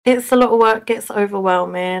it's a lot of work, gets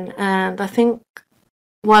overwhelming. And I think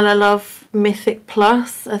while I love Mythic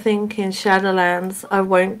Plus, I think in Shadowlands I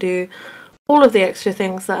won't do all of the extra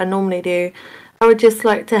things that I normally do. I would just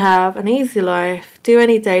like to have an easy life, do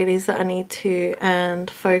any dailies that I need to, and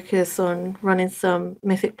focus on running some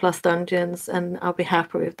Mythic Plus dungeons, and I'll be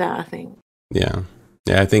happy with that, I think. Yeah.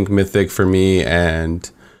 Yeah, I think Mythic for me, and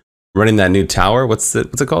running that new tower. What's it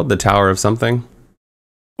called? The Tower of something?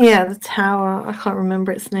 Yeah, the tower. I can't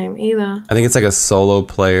remember its name either. I think it's like a solo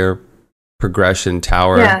player progression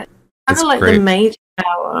tower. Yeah, kind of like great. The Major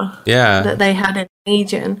Tower that they had in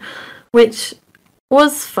Legion, which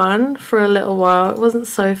was fun for a little while. It wasn't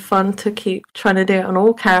so fun to keep trying to do it on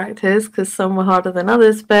all characters because some were harder than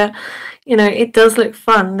others, but you know, it does look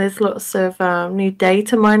fun. There's lots of new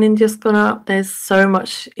data mining just gone up. There's so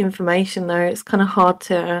much information though, it's kind of hard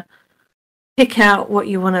to pick out what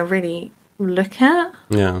you want to really look at.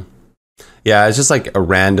 Yeah, it's just like a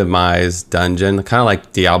randomized dungeon, kind of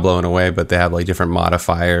like Diablo in a way, but they have like different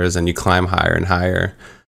modifiers and you climb higher and higher.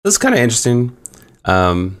 This is kind of interesting.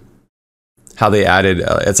 How they added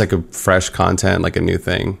it's like a fresh content, like a new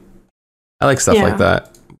thing. I like stuff like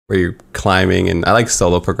that where you're climbing, and I like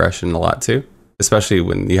solo progression a lot too, especially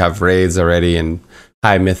when you have raids already and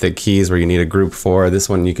high mythic keys where you need a group for. This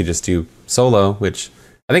one you could just do solo, which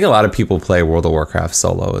I think a lot of people play World of Warcraft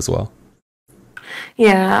solo as well.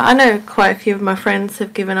 Yeah, I know quite a few of my friends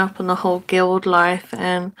have given up on the whole guild life,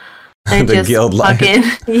 and they the just guild life.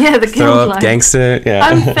 Yeah, the Throw guild up, life. Gangster. Yeah.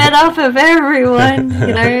 I'm fed up of everyone. You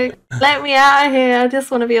know, let me out of here. I just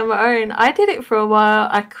want to be on my own. I did it for a while.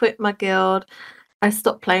 I quit my guild. I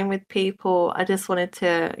stopped playing with people. I just wanted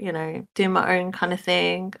to, you know, do my own kind of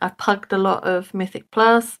thing. I pugged a lot of Mythic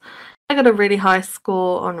Plus. I got a really high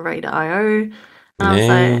score on Raid.io. And I was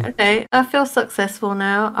like, okay, I feel successful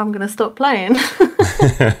now. I'm going to stop playing.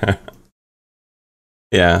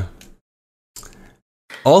 Yeah.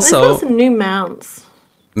 Also, there's got some new mounts.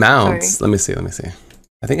 Let me see.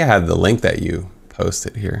 I think I have the link that you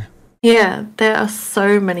posted here. Yeah, there are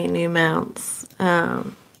so many new mounts.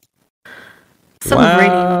 Some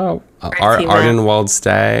wow. really Ardenwald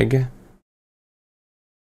Stag.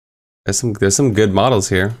 There's some good models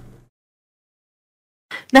here.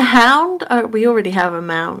 The Hound, we already have a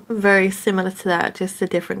mount very similar to that, just a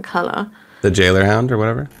different color. The Jailer Hound or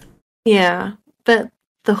whatever? Yeah, but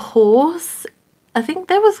the horse, I think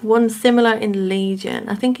there was one similar in Legion.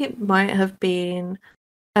 I think it might have been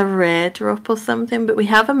a rare drop or something, but we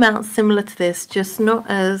have a mount similar to this, just not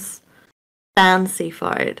as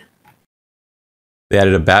fancified. They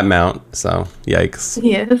added a bat mount, so yikes.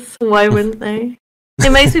 Yes, why wouldn't they?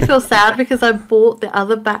 It makes me feel sad because I bought the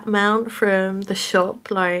other bat mount from the shop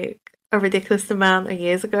like a ridiculous amount of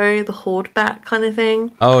years ago, the Horde bat kind of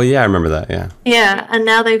thing. Oh yeah, I remember that, yeah. Yeah, and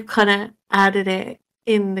now they've kind of added it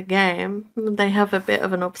in the game. They have a bit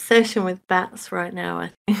of an obsession with bats right now,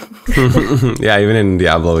 I think. Yeah, even in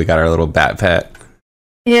Diablo we got our little bat pet.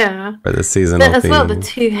 Yeah. For the seasonal as theme. well, the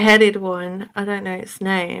two-headed one, I don't know its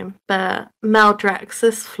name, but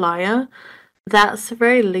Maldraxxus Flyer. That's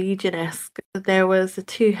very Legion-esque. There was a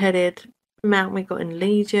two-headed mount we got in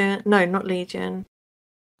Legion. No, not Legion.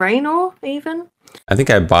 Raynor, even? I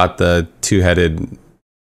think I bought the two-headed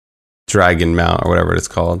dragon mount or whatever it's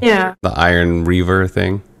called. Yeah. The Iron Reaver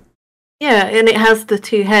thing. Yeah, and it has the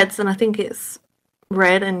two heads, and I think it's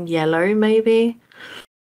red and yellow, maybe.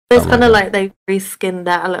 It's kind of like they reskinned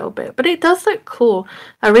that a little bit, but it does look cool.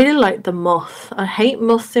 I really like the moth. I hate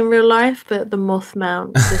moths in real life, but the moth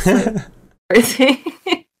mount is so pretty.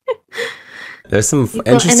 There's some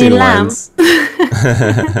interesting ones.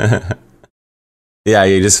 Yeah,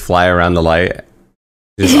 you just fly around the light.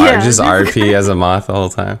 Just RP as a moth the whole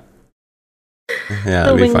time. Yeah, the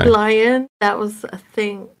that'd be winged fun. lion, that was, I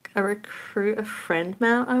think, a recruit a friend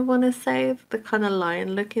mount, I want to say. The kind of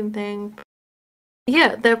lion looking thing.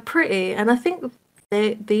 Yeah, they're pretty, and I think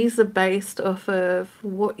these are based off of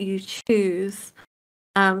what you choose.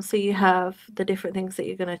 So you have the different things that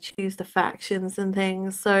you're going to choose, the factions and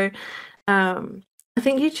things. So I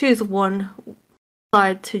think you choose one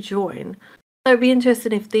side to join. So it'd be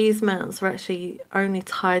interesting if these mounts were actually only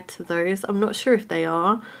tied to those. I'm not sure if they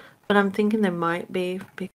are, but I'm thinking they might be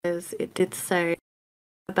because it did say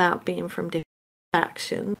about being from different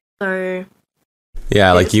factions. So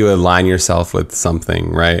yeah, like you align yourself with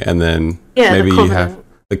something, right? And then maybe you have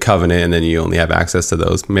the covenant, and then you only have access to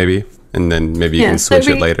those, maybe, and then maybe you can switch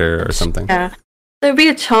it later or something. Yeah, there'd be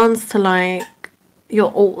a chance to like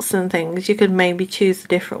your alts and things. You could maybe choose a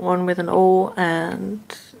different one with an alt and,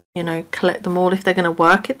 you know, collect them all if they're going to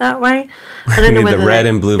work it that way. I don't know whether the red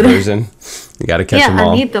and blue version. You got to catch them all.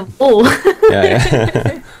 Yeah, I need them all.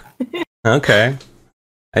 Yeah. Okay.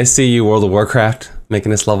 I see you, World of Warcraft,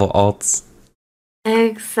 making us level alts.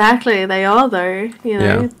 Exactly, they are though. You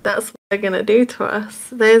know, that's what they're going to do to us.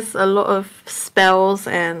 There's a lot of spells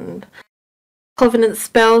and covenant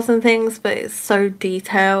spells and things, but it's so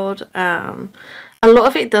detailed. A lot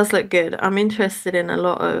of it does look good. I'm interested in a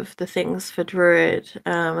lot of the things for Druid,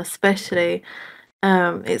 especially.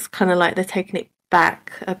 It's kind of like they're taking it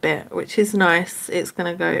back a bit, which is nice. It's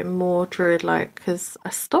going to go more Druid-like because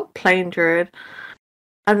I stopped playing Druid.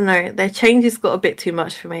 I don't know, their changes got a bit too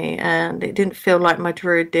much for me, and it didn't feel like my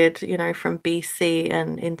Druid did, you know, from BC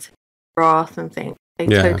and into Wrath and things. They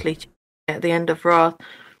totally changed at the end of Wrath.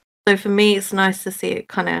 So for me, it's nice to see it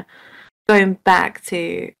kind of going back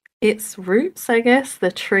to its roots, I guess,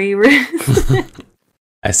 the tree roots.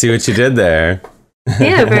 I see what you did there.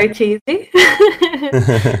 Yeah, very cheesy.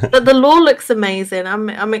 But the lore looks amazing.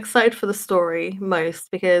 I'm excited for the story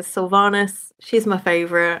most because Sylvanas, she's my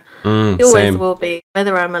favourite. She always will be.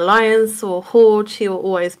 Whether I'm Alliance or Horde, she will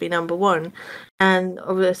always be number one. And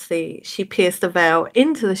obviously, she pierced the veil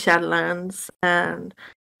into the Shadowlands, and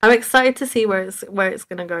I'm excited to see where it's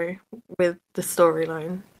going to go with the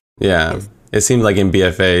storyline. Yeah, it seemed like in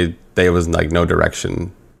BFA there was like no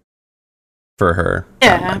direction for her.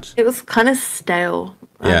 Yeah, it was kind of stale.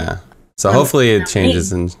 Yeah, so hopefully it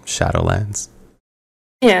changes in Shadowlands.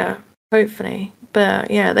 Yeah, hopefully.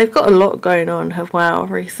 But yeah, they've got a lot going on as well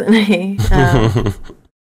recently.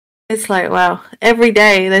 It's like, wow, every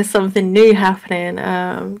day there's something new happening.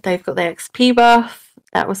 They've got their XP buff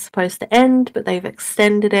that was supposed to end, but they've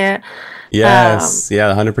extended it. Yes,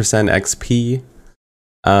 100% XP.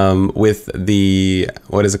 With the,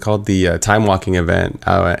 what is it called? The time walking event,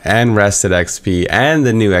 and rested XP and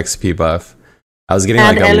the new XP buff. I was getting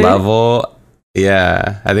like a level.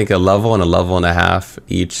 Yeah, I think a level and a half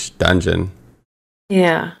each dungeon.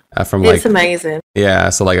 Yeah. From it's amazing. Yeah,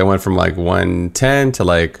 so like I went from like 110 to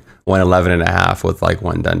like 111 and a half with like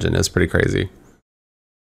one dungeon. It's pretty crazy.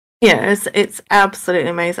 Yeah, it's absolutely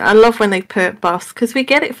amazing. I love when they put buffs because we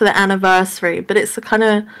get it for the anniversary, but it's a kind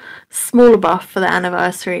of smaller buff for the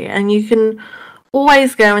anniversary, and you can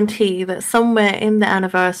always guarantee that somewhere in the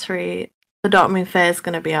anniversary the Darkmoon Fair is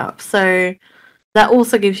going to be up. So that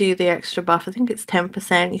also gives you the extra buff. I think it's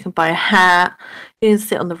 10%. You can buy a hat, you can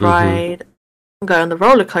sit on the ride, and go on the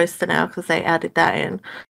roller coaster now because they added that in,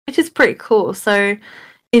 which is pretty cool. So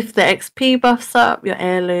if the XP buff's up, your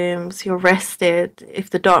heirlooms, you're rested, if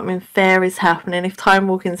the Darkmoon Fair is happening, if time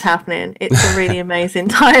walking is happening, it's a really amazing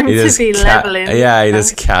time to be leveling. Yeah, you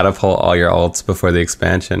just catapult all your ults before the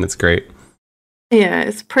expansion. It's great. Yeah,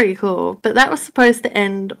 it's pretty cool. But that was supposed to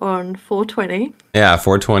end on 420. Yeah,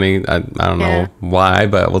 420. I don't know why,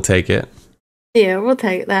 but we'll take it. Yeah, we'll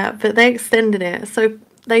take that. But they extended it. So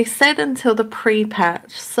they said until the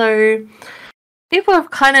pre-patch. So people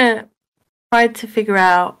have kind of tried to figure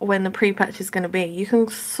out when the pre-patch is going to be. You can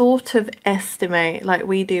sort of estimate, like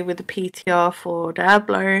we do with the PTR for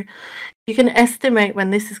Diablo. You can estimate when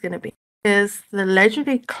this is going to be, because the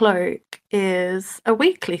legendary cloak is a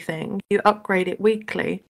weekly thing. You upgrade it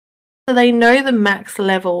weekly. So they know the max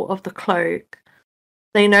level of the cloak.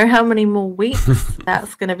 They know how many more weeks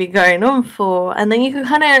that's going to be going on for. And then you can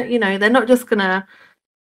kind of, you know, they're not just going to,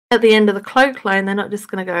 at the end of the cloak line, they're not just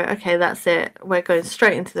going to go, okay, that's it. We're going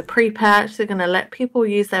straight into the pre-patch. They're going to let people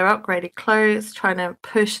use their upgraded cloaks, trying to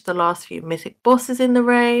push the last few mythic bosses in the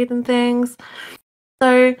raid and things.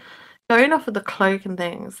 So going off of the cloak and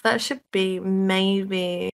things, that should be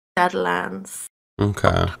maybe Shadowlands.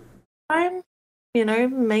 Okay. Time, you know,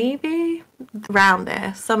 maybe around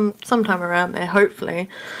there, sometime around there, hopefully.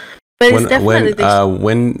 But it's definitely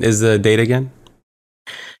when is the date again?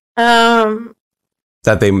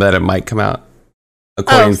 That it might come out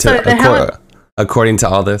according to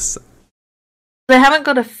all this. They haven't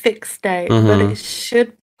got a fixed date, but it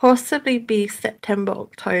should possibly be September,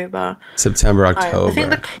 October. I think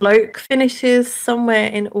the cloak finishes somewhere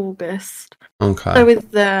in August. Okay. So with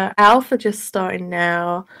the alpha just starting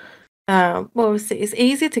now, Well, it's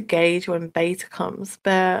easy to gauge when beta comes,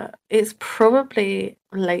 but it's probably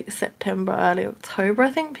late September, early October,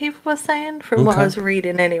 I think people were saying, from what I Okay. was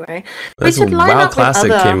reading anyway. This Which would line WoW up with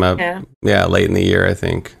Classic came other, up, yeah. yeah, late in the year, I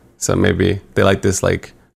think. So maybe they like this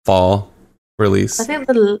like fall I release. think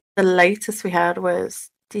the latest we had was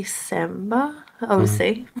December, Mhm.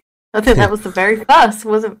 obviously. I think that was the very first,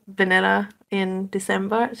 wasn't vanilla in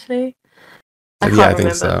December actually? I Yeah, I can't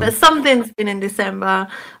think remember, so. but something's been in December,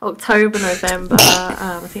 October, November.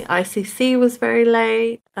 I think ICC was very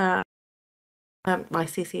late.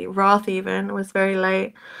 ICC Wrath even was very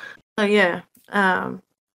late. So yeah,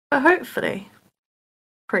 but hopefully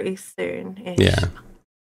pretty soon-ish. Yeah.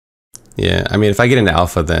 Yeah. I mean, if I get into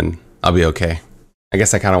alpha, then I'll be okay. I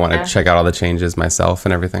guess I kind of want to Yeah. check out all the changes myself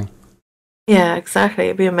and everything. Yeah, exactly.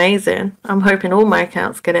 It'd be amazing. I'm hoping all my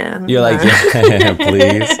accounts get it. And You're like, no. yeah,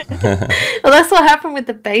 please. Well, that's what happened with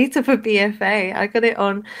the beta for BFA. I got it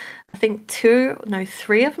on, I think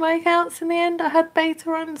three of my accounts in the end I had beta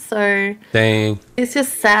on. So Dang. it's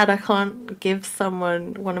just sad I can't give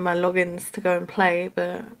someone one of my logins to go and play.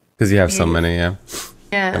 But Because you have so yeah, many, yeah. A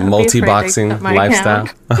yeah, I'd be afraid they multi-boxing cut my lifestyle.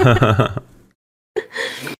 account.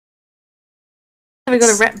 We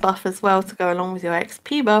got a rep buff as well to go along with your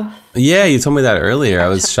XP buff. Yeah, you told me that earlier. I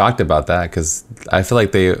was shocked about that because I feel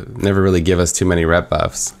like they never really give us too many rep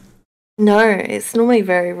buffs. No, it's normally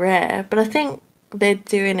very rare, but I think they're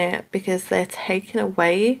doing it because they're taking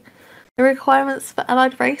away the requirements for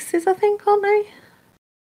allied races, I think, aren't they?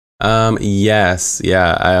 Yes,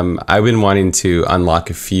 yeah. I've been wanting to unlock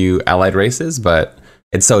a few allied races, but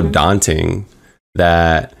it's so daunting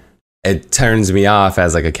that it turns me off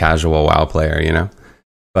as like a casual WoW player, you know?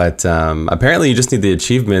 But apparently you just need the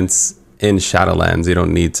achievements in Shadowlands. You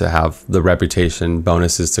don't need to have the reputation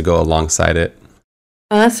bonuses to go alongside it.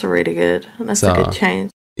 Oh, that's really good. That's a good change.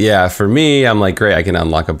 Yeah, for me, I'm like, great, I can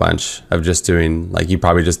unlock a bunch of just doing, like, you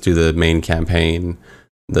probably just do the main campaign,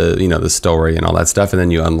 the story and all that stuff, and then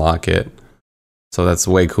you unlock it. So that's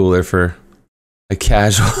way cooler for a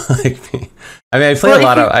casual like me. I mean, I play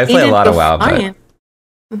a lot of WoW,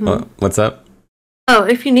 but what's up? Oh,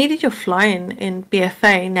 if you needed your flying in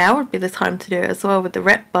BFA, now would be the time to do it as well with the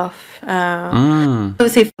rep buff.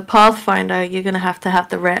 Obviously, for Pathfinder, you're going to have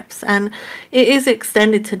the reps, and it is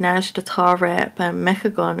extended to Nash, the Tar rep, and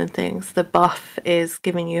Mechagon and things. The buff is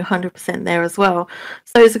giving you 100% there as well.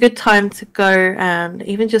 So it's a good time to go and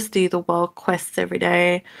even just do the wild quests every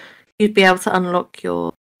day. You'd be able to unlock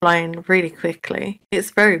your flying really quickly.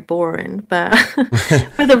 It's very boring, but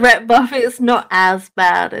with the rep buff, it's not as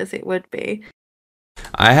bad as it would be.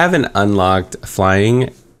 I haven't unlocked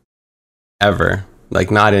flying ever. Like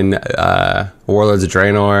not in Warlords of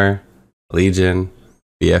Draenor, Legion,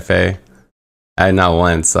 BFA. I had not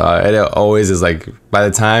once. So it always is like by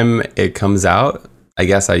the time it comes out, I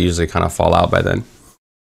guess I usually kind of fall out by then.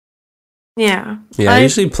 Yeah. Yeah, I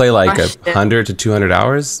usually play like 100 to 200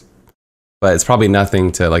 hours, but it's probably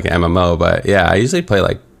nothing to like an MMO. But yeah, I usually play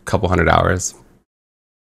like a couple 100 hours.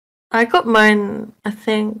 I got mine, I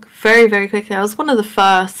think, very, very quickly. I was one of the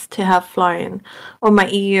first to have flying on my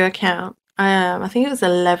EU account. I think it was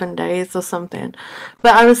 11 days or something.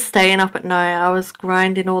 But I was staying up at night. I was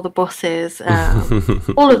grinding all the bosses,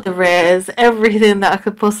 all of the rares, everything that I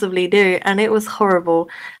could possibly do. And it was horrible.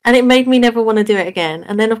 And it made me never want to do it again.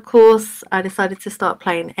 And then, of course, I decided to start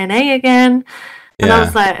playing NA again. And I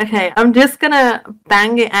was like, okay, I'm just going to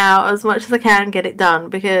bang it out as much as I can, get it done.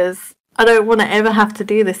 Because I don't want to ever have to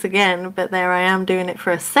do this again, but there I am doing it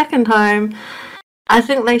for a second time. I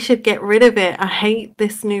think they should get rid of it. I hate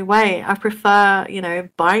this new way. I prefer,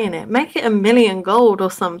 buying it. Make it 1,000,000 gold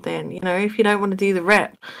or something, if you don't want to do the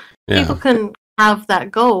rep. Yeah. People can have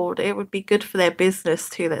that gold. It would be good for their business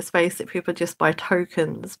too. Let's face it, people just buy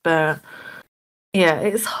tokens, but yeah,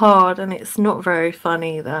 it's hard and it's not very fun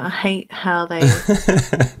either. I hate how they...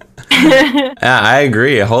 Yeah, I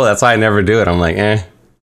agree. That's why I never do it. I'm like,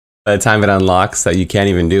 by the time it unlocks that you can't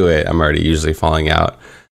even do it, I'm already usually falling out.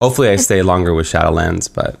 Hopefully I stay longer with Shadowlands,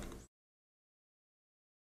 but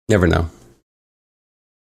never know.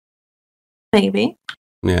 Maybe.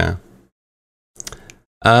 Yeah.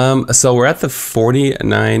 So we're at the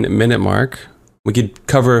 49-minute mark. We could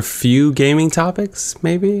cover a few gaming topics,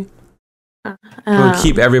 maybe. We'll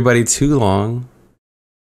keep everybody too long.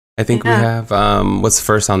 I think we have, what's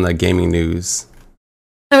first on the gaming news?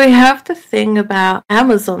 So we have the thing about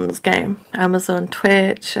Amazon's game, Amazon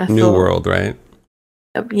Twitch. New World, right?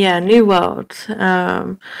 Yeah, New World.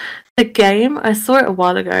 The game, I saw it a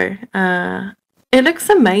while ago. It looks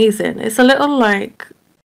amazing. It's a little like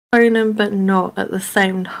Conan, but not at the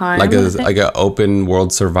same time. Like an open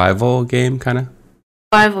world survival game, kind of?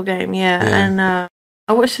 Survival game, yeah. And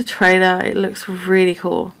I watched the trailer. It looks really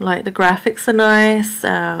cool. Like the graphics are nice.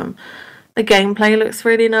 The gameplay looks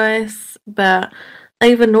really nice, but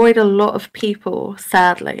they've annoyed a lot of people,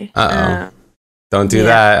 sadly. Don't do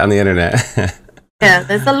that on the internet. Yeah,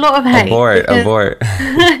 there's a lot of hate. Abort.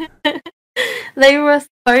 They were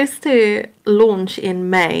supposed to launch in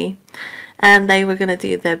May, and they were going to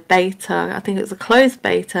do their beta. I think it was a closed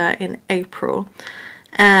beta in April.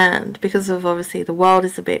 And because of obviously the world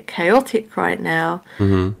is a bit chaotic right now,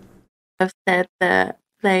 I've said that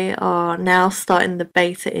they are now starting the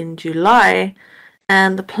beta in July,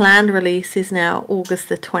 and the planned release is now August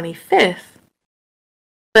the 25th.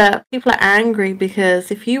 But people are angry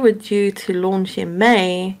because if you were due to launch in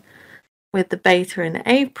May with the beta in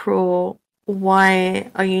April,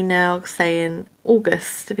 why are you now saying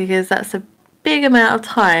August? Because that's a big amount of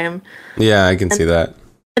time. Yeah, I can see that.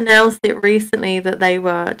 Announced it recently that they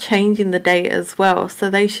were changing the date as well, so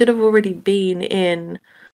they should have already been in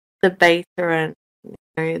the beta, and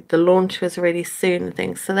the launch was really soon and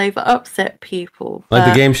things, so they've upset people.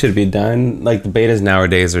 Like the game should be done. Like the betas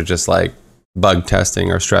nowadays are just like bug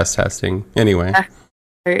testing or stress testing anyway.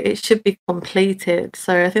 It should be completed,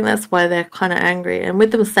 so I think that's why they're kind of angry. And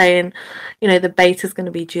with them saying, the beta is going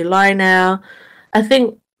to be July now, I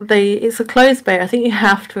think it's a closed beta. I think you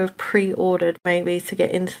have to have pre-ordered maybe to get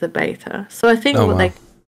into the beta. So I think they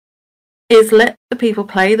is let the people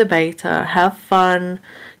play the beta, have fun,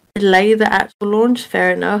 delay the actual launch,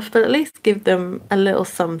 fair enough, but at least give them a little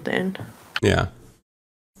something. Yeah,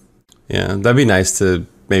 that'd be nice to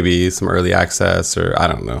maybe some early access, or I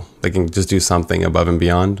don't know. They can just do something above and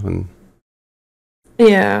beyond.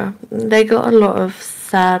 Yeah, they got a lot of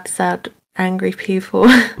sad, angry people.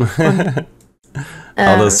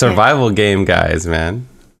 All those survival game guys, man.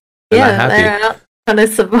 They're out trying to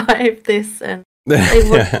survive this, and they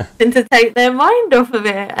want to take their mind off of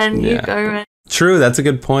it, and you go and... True, that's a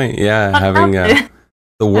good point. Yeah, having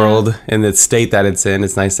the world in the state that it's in,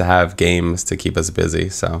 it's nice to have games to keep us busy,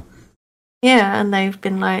 so... Yeah, and they've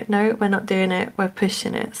been like, no, we're not doing it, we're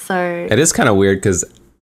pushing it, so... It is kind of weird, because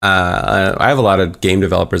I have a lot of game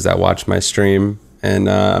developers that watch my stream, and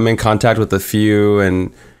I'm in contact with a few,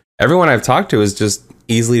 and everyone I've talked to is just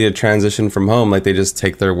easily to transition from home. Like, they just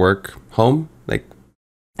take their work home. Like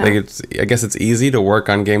I guess it's easy to work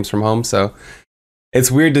on games from home, so it's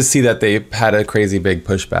weird to see that they had a crazy big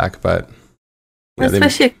pushback, but...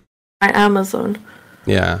 Especially by Amazon.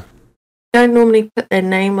 Yeah. They don't normally put their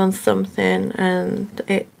name on something, and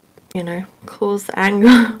it, cause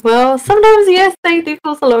anger. Well, sometimes, yes, they do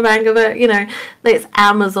cause a lot of anger, but, it's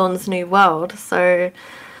Amazon's new world, so...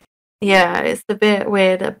 Yeah, it's a bit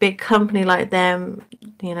weird. A big company like them,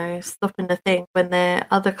 stopping the thing when their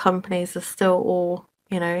other companies are still all,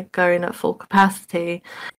 going at full capacity.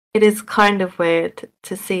 It is kind of weird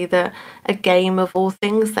to see that a game of all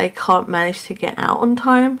things, they can't manage to get out on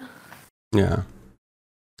time. Yeah.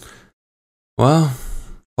 Well,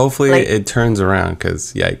 hopefully it turns around,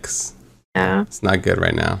 because yikes. Yeah. It's not good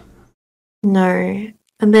right now. No.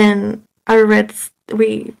 And then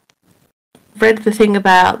we read the thing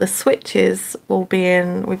about the Switches we've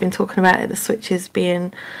been talking about it, the Switches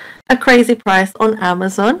being a crazy price on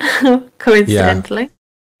Amazon, coincidentally.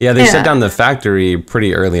 Yeah, they shut down the factory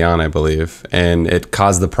pretty early on, I believe, and it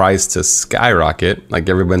caused the price to skyrocket. Like,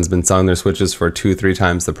 everyone's been selling their Switches for 2-3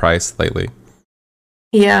 times the price lately.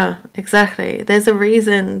 Yeah, exactly. There's a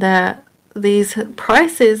reason that these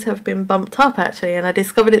prices have been bumped up, actually, and I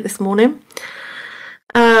discovered it this morning.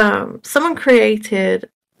 Someone created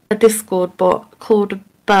a Discord bot called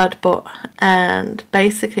Bludd, and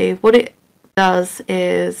basically what it does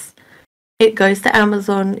is it goes to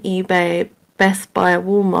Amazon, eBay, Best Buy,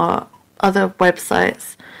 Walmart, other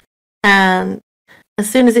websites, and as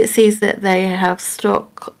soon as it sees that they have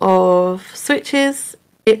stock of Switches,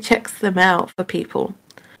 it checks them out for people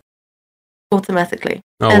automatically.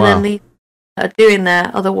 Then the are doing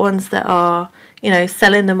that are the ones that are,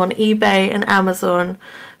 selling them on eBay and Amazon.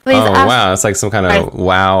 Wow, it's like some kind of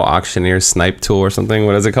WoW auctioneer snipe tool or something.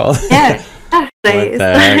 What is it called? Yeah, exactly. What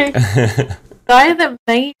the heck? The guy that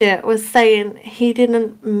made it was saying he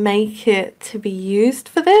didn't make it to be used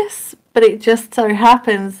for this, but it just so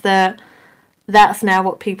happens that that's now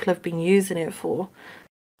what people have been using it for.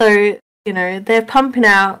 So, they're pumping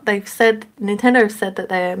out, Nintendo have said that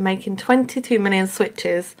they're making 22 million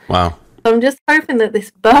Switches. Wow. So I'm just hoping that this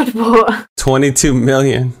Bludd bot... 22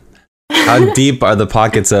 million? How deep are the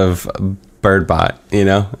pockets of Birdbot,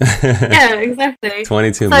 Yeah, exactly.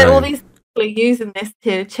 22 million. So all these people are using this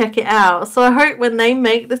to check it out. So I hope when they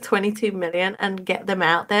make the 22 million and get them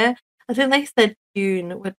out there, I think they said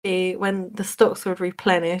June would be when the stocks would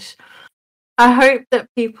replenish. I hope that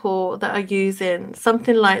people that are using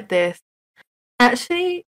something like this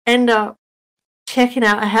actually end up checking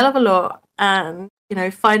out a hell of a lot and,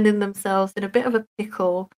 finding themselves in a bit of a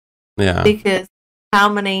pickle. Yeah. Because how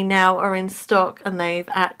many now are in stock and they've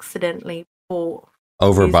accidentally bought?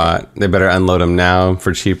 Overbought. They better unload them now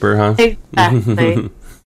for cheaper, huh? Exactly.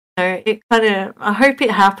 I hope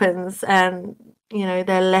it happens and,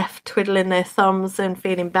 they're left twiddling their thumbs and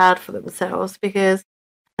feeling bad for themselves, because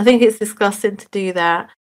I think it's disgusting to do that.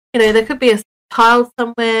 There could be a child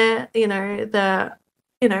somewhere, that,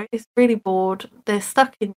 is really bored. They're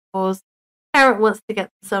stuck indoors. Parent wants to get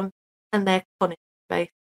some and they're on it space.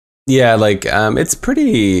 Yeah, like it's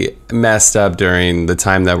pretty messed up during the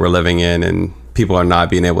time that we're living in, and people are not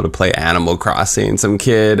being able to play Animal Crossing. Some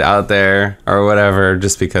kid out there or whatever,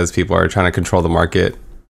 just because people are trying to control the market.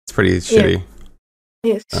 It's pretty shitty.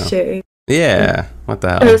 It's shitty. Yeah, what the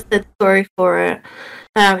hell? I said sorry for it.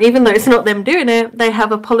 Even though it's not them doing it, they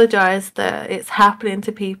have apologized that it's happening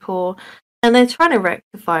to people, and they're trying to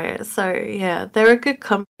rectify it. So yeah, they're a good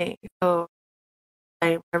company. So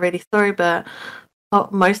I'm really sorry, but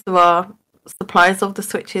most of our supplies of the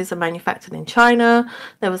Switches are manufactured in China.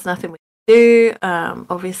 There was nothing we could do,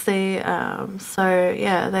 obviously. So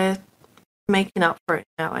yeah, they're making up for it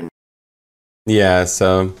now. And yeah,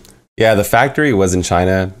 so yeah, the factory was in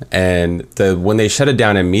China, and when they shut it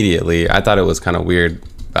down immediately, I thought it was kind of weird,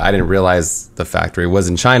 but I didn't realize the factory was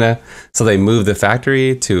in China. So they moved the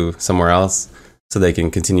factory to somewhere else so they can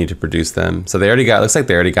continue to produce them. So looks like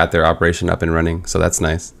they already got their operation up and running. So that's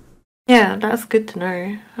nice. Yeah, that's good to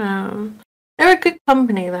know. They're a good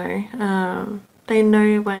company though. They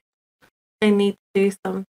know when they need to do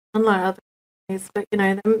something, unlike other companies. But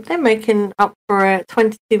they're making up for it.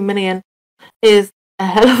 22 million is a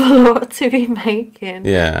hell of a lot to be making.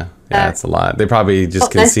 Yeah, that's a lot. They probably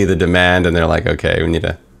just can see the demand, and they're like, okay, we need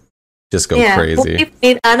to just go crazy. People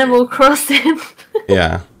need Animal Crossing.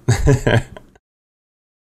 Yeah.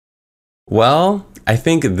 Well, I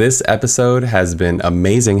think this episode has been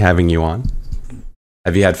amazing having you on.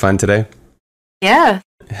 Have you had fun today? Yeah,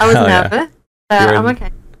 I was nervous. I'm okay.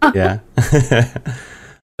 Yeah.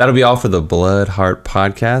 That'll be all for the Blood Heart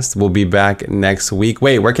podcast. We'll be back next week.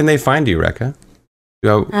 Wait, where can they find you, Rekka?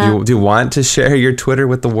 Do you want to share your Twitter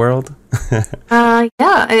with the world? Yeah,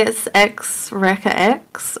 it's Rekka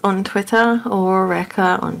on Twitter or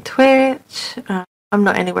Rekka on Twitch. I'm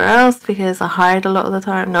not anywhere else because I hide a lot of the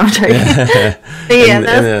time. No, I'm joking. In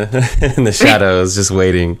the shadows, just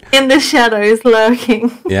waiting. In the shadows, lurking.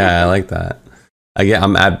 Yeah, I like that.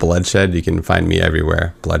 I'm at Bluddshed. You can find me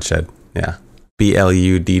everywhere. Bluddshed. Yeah.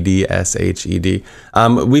 BLUDDSHED.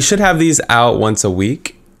 We should have these out once a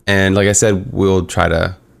week. And like I said, we'll try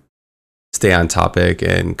to stay on topic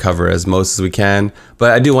and cover as most as we can.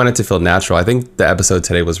 But I do want it to feel natural. I think the episode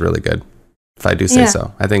today was really good, if I do say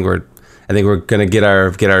so. I think we're gonna get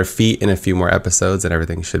our feet in a few more episodes, and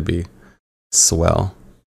everything should be swell.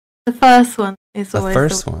 The first one is always the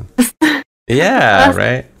first one. Yeah,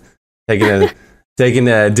 right.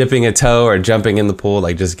 Dipping a toe or jumping in the pool,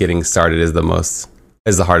 like just getting started is the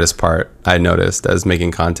hardest part, I noticed, as making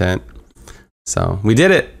content. So we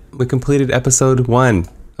did it. We completed episode 1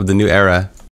 of the new era.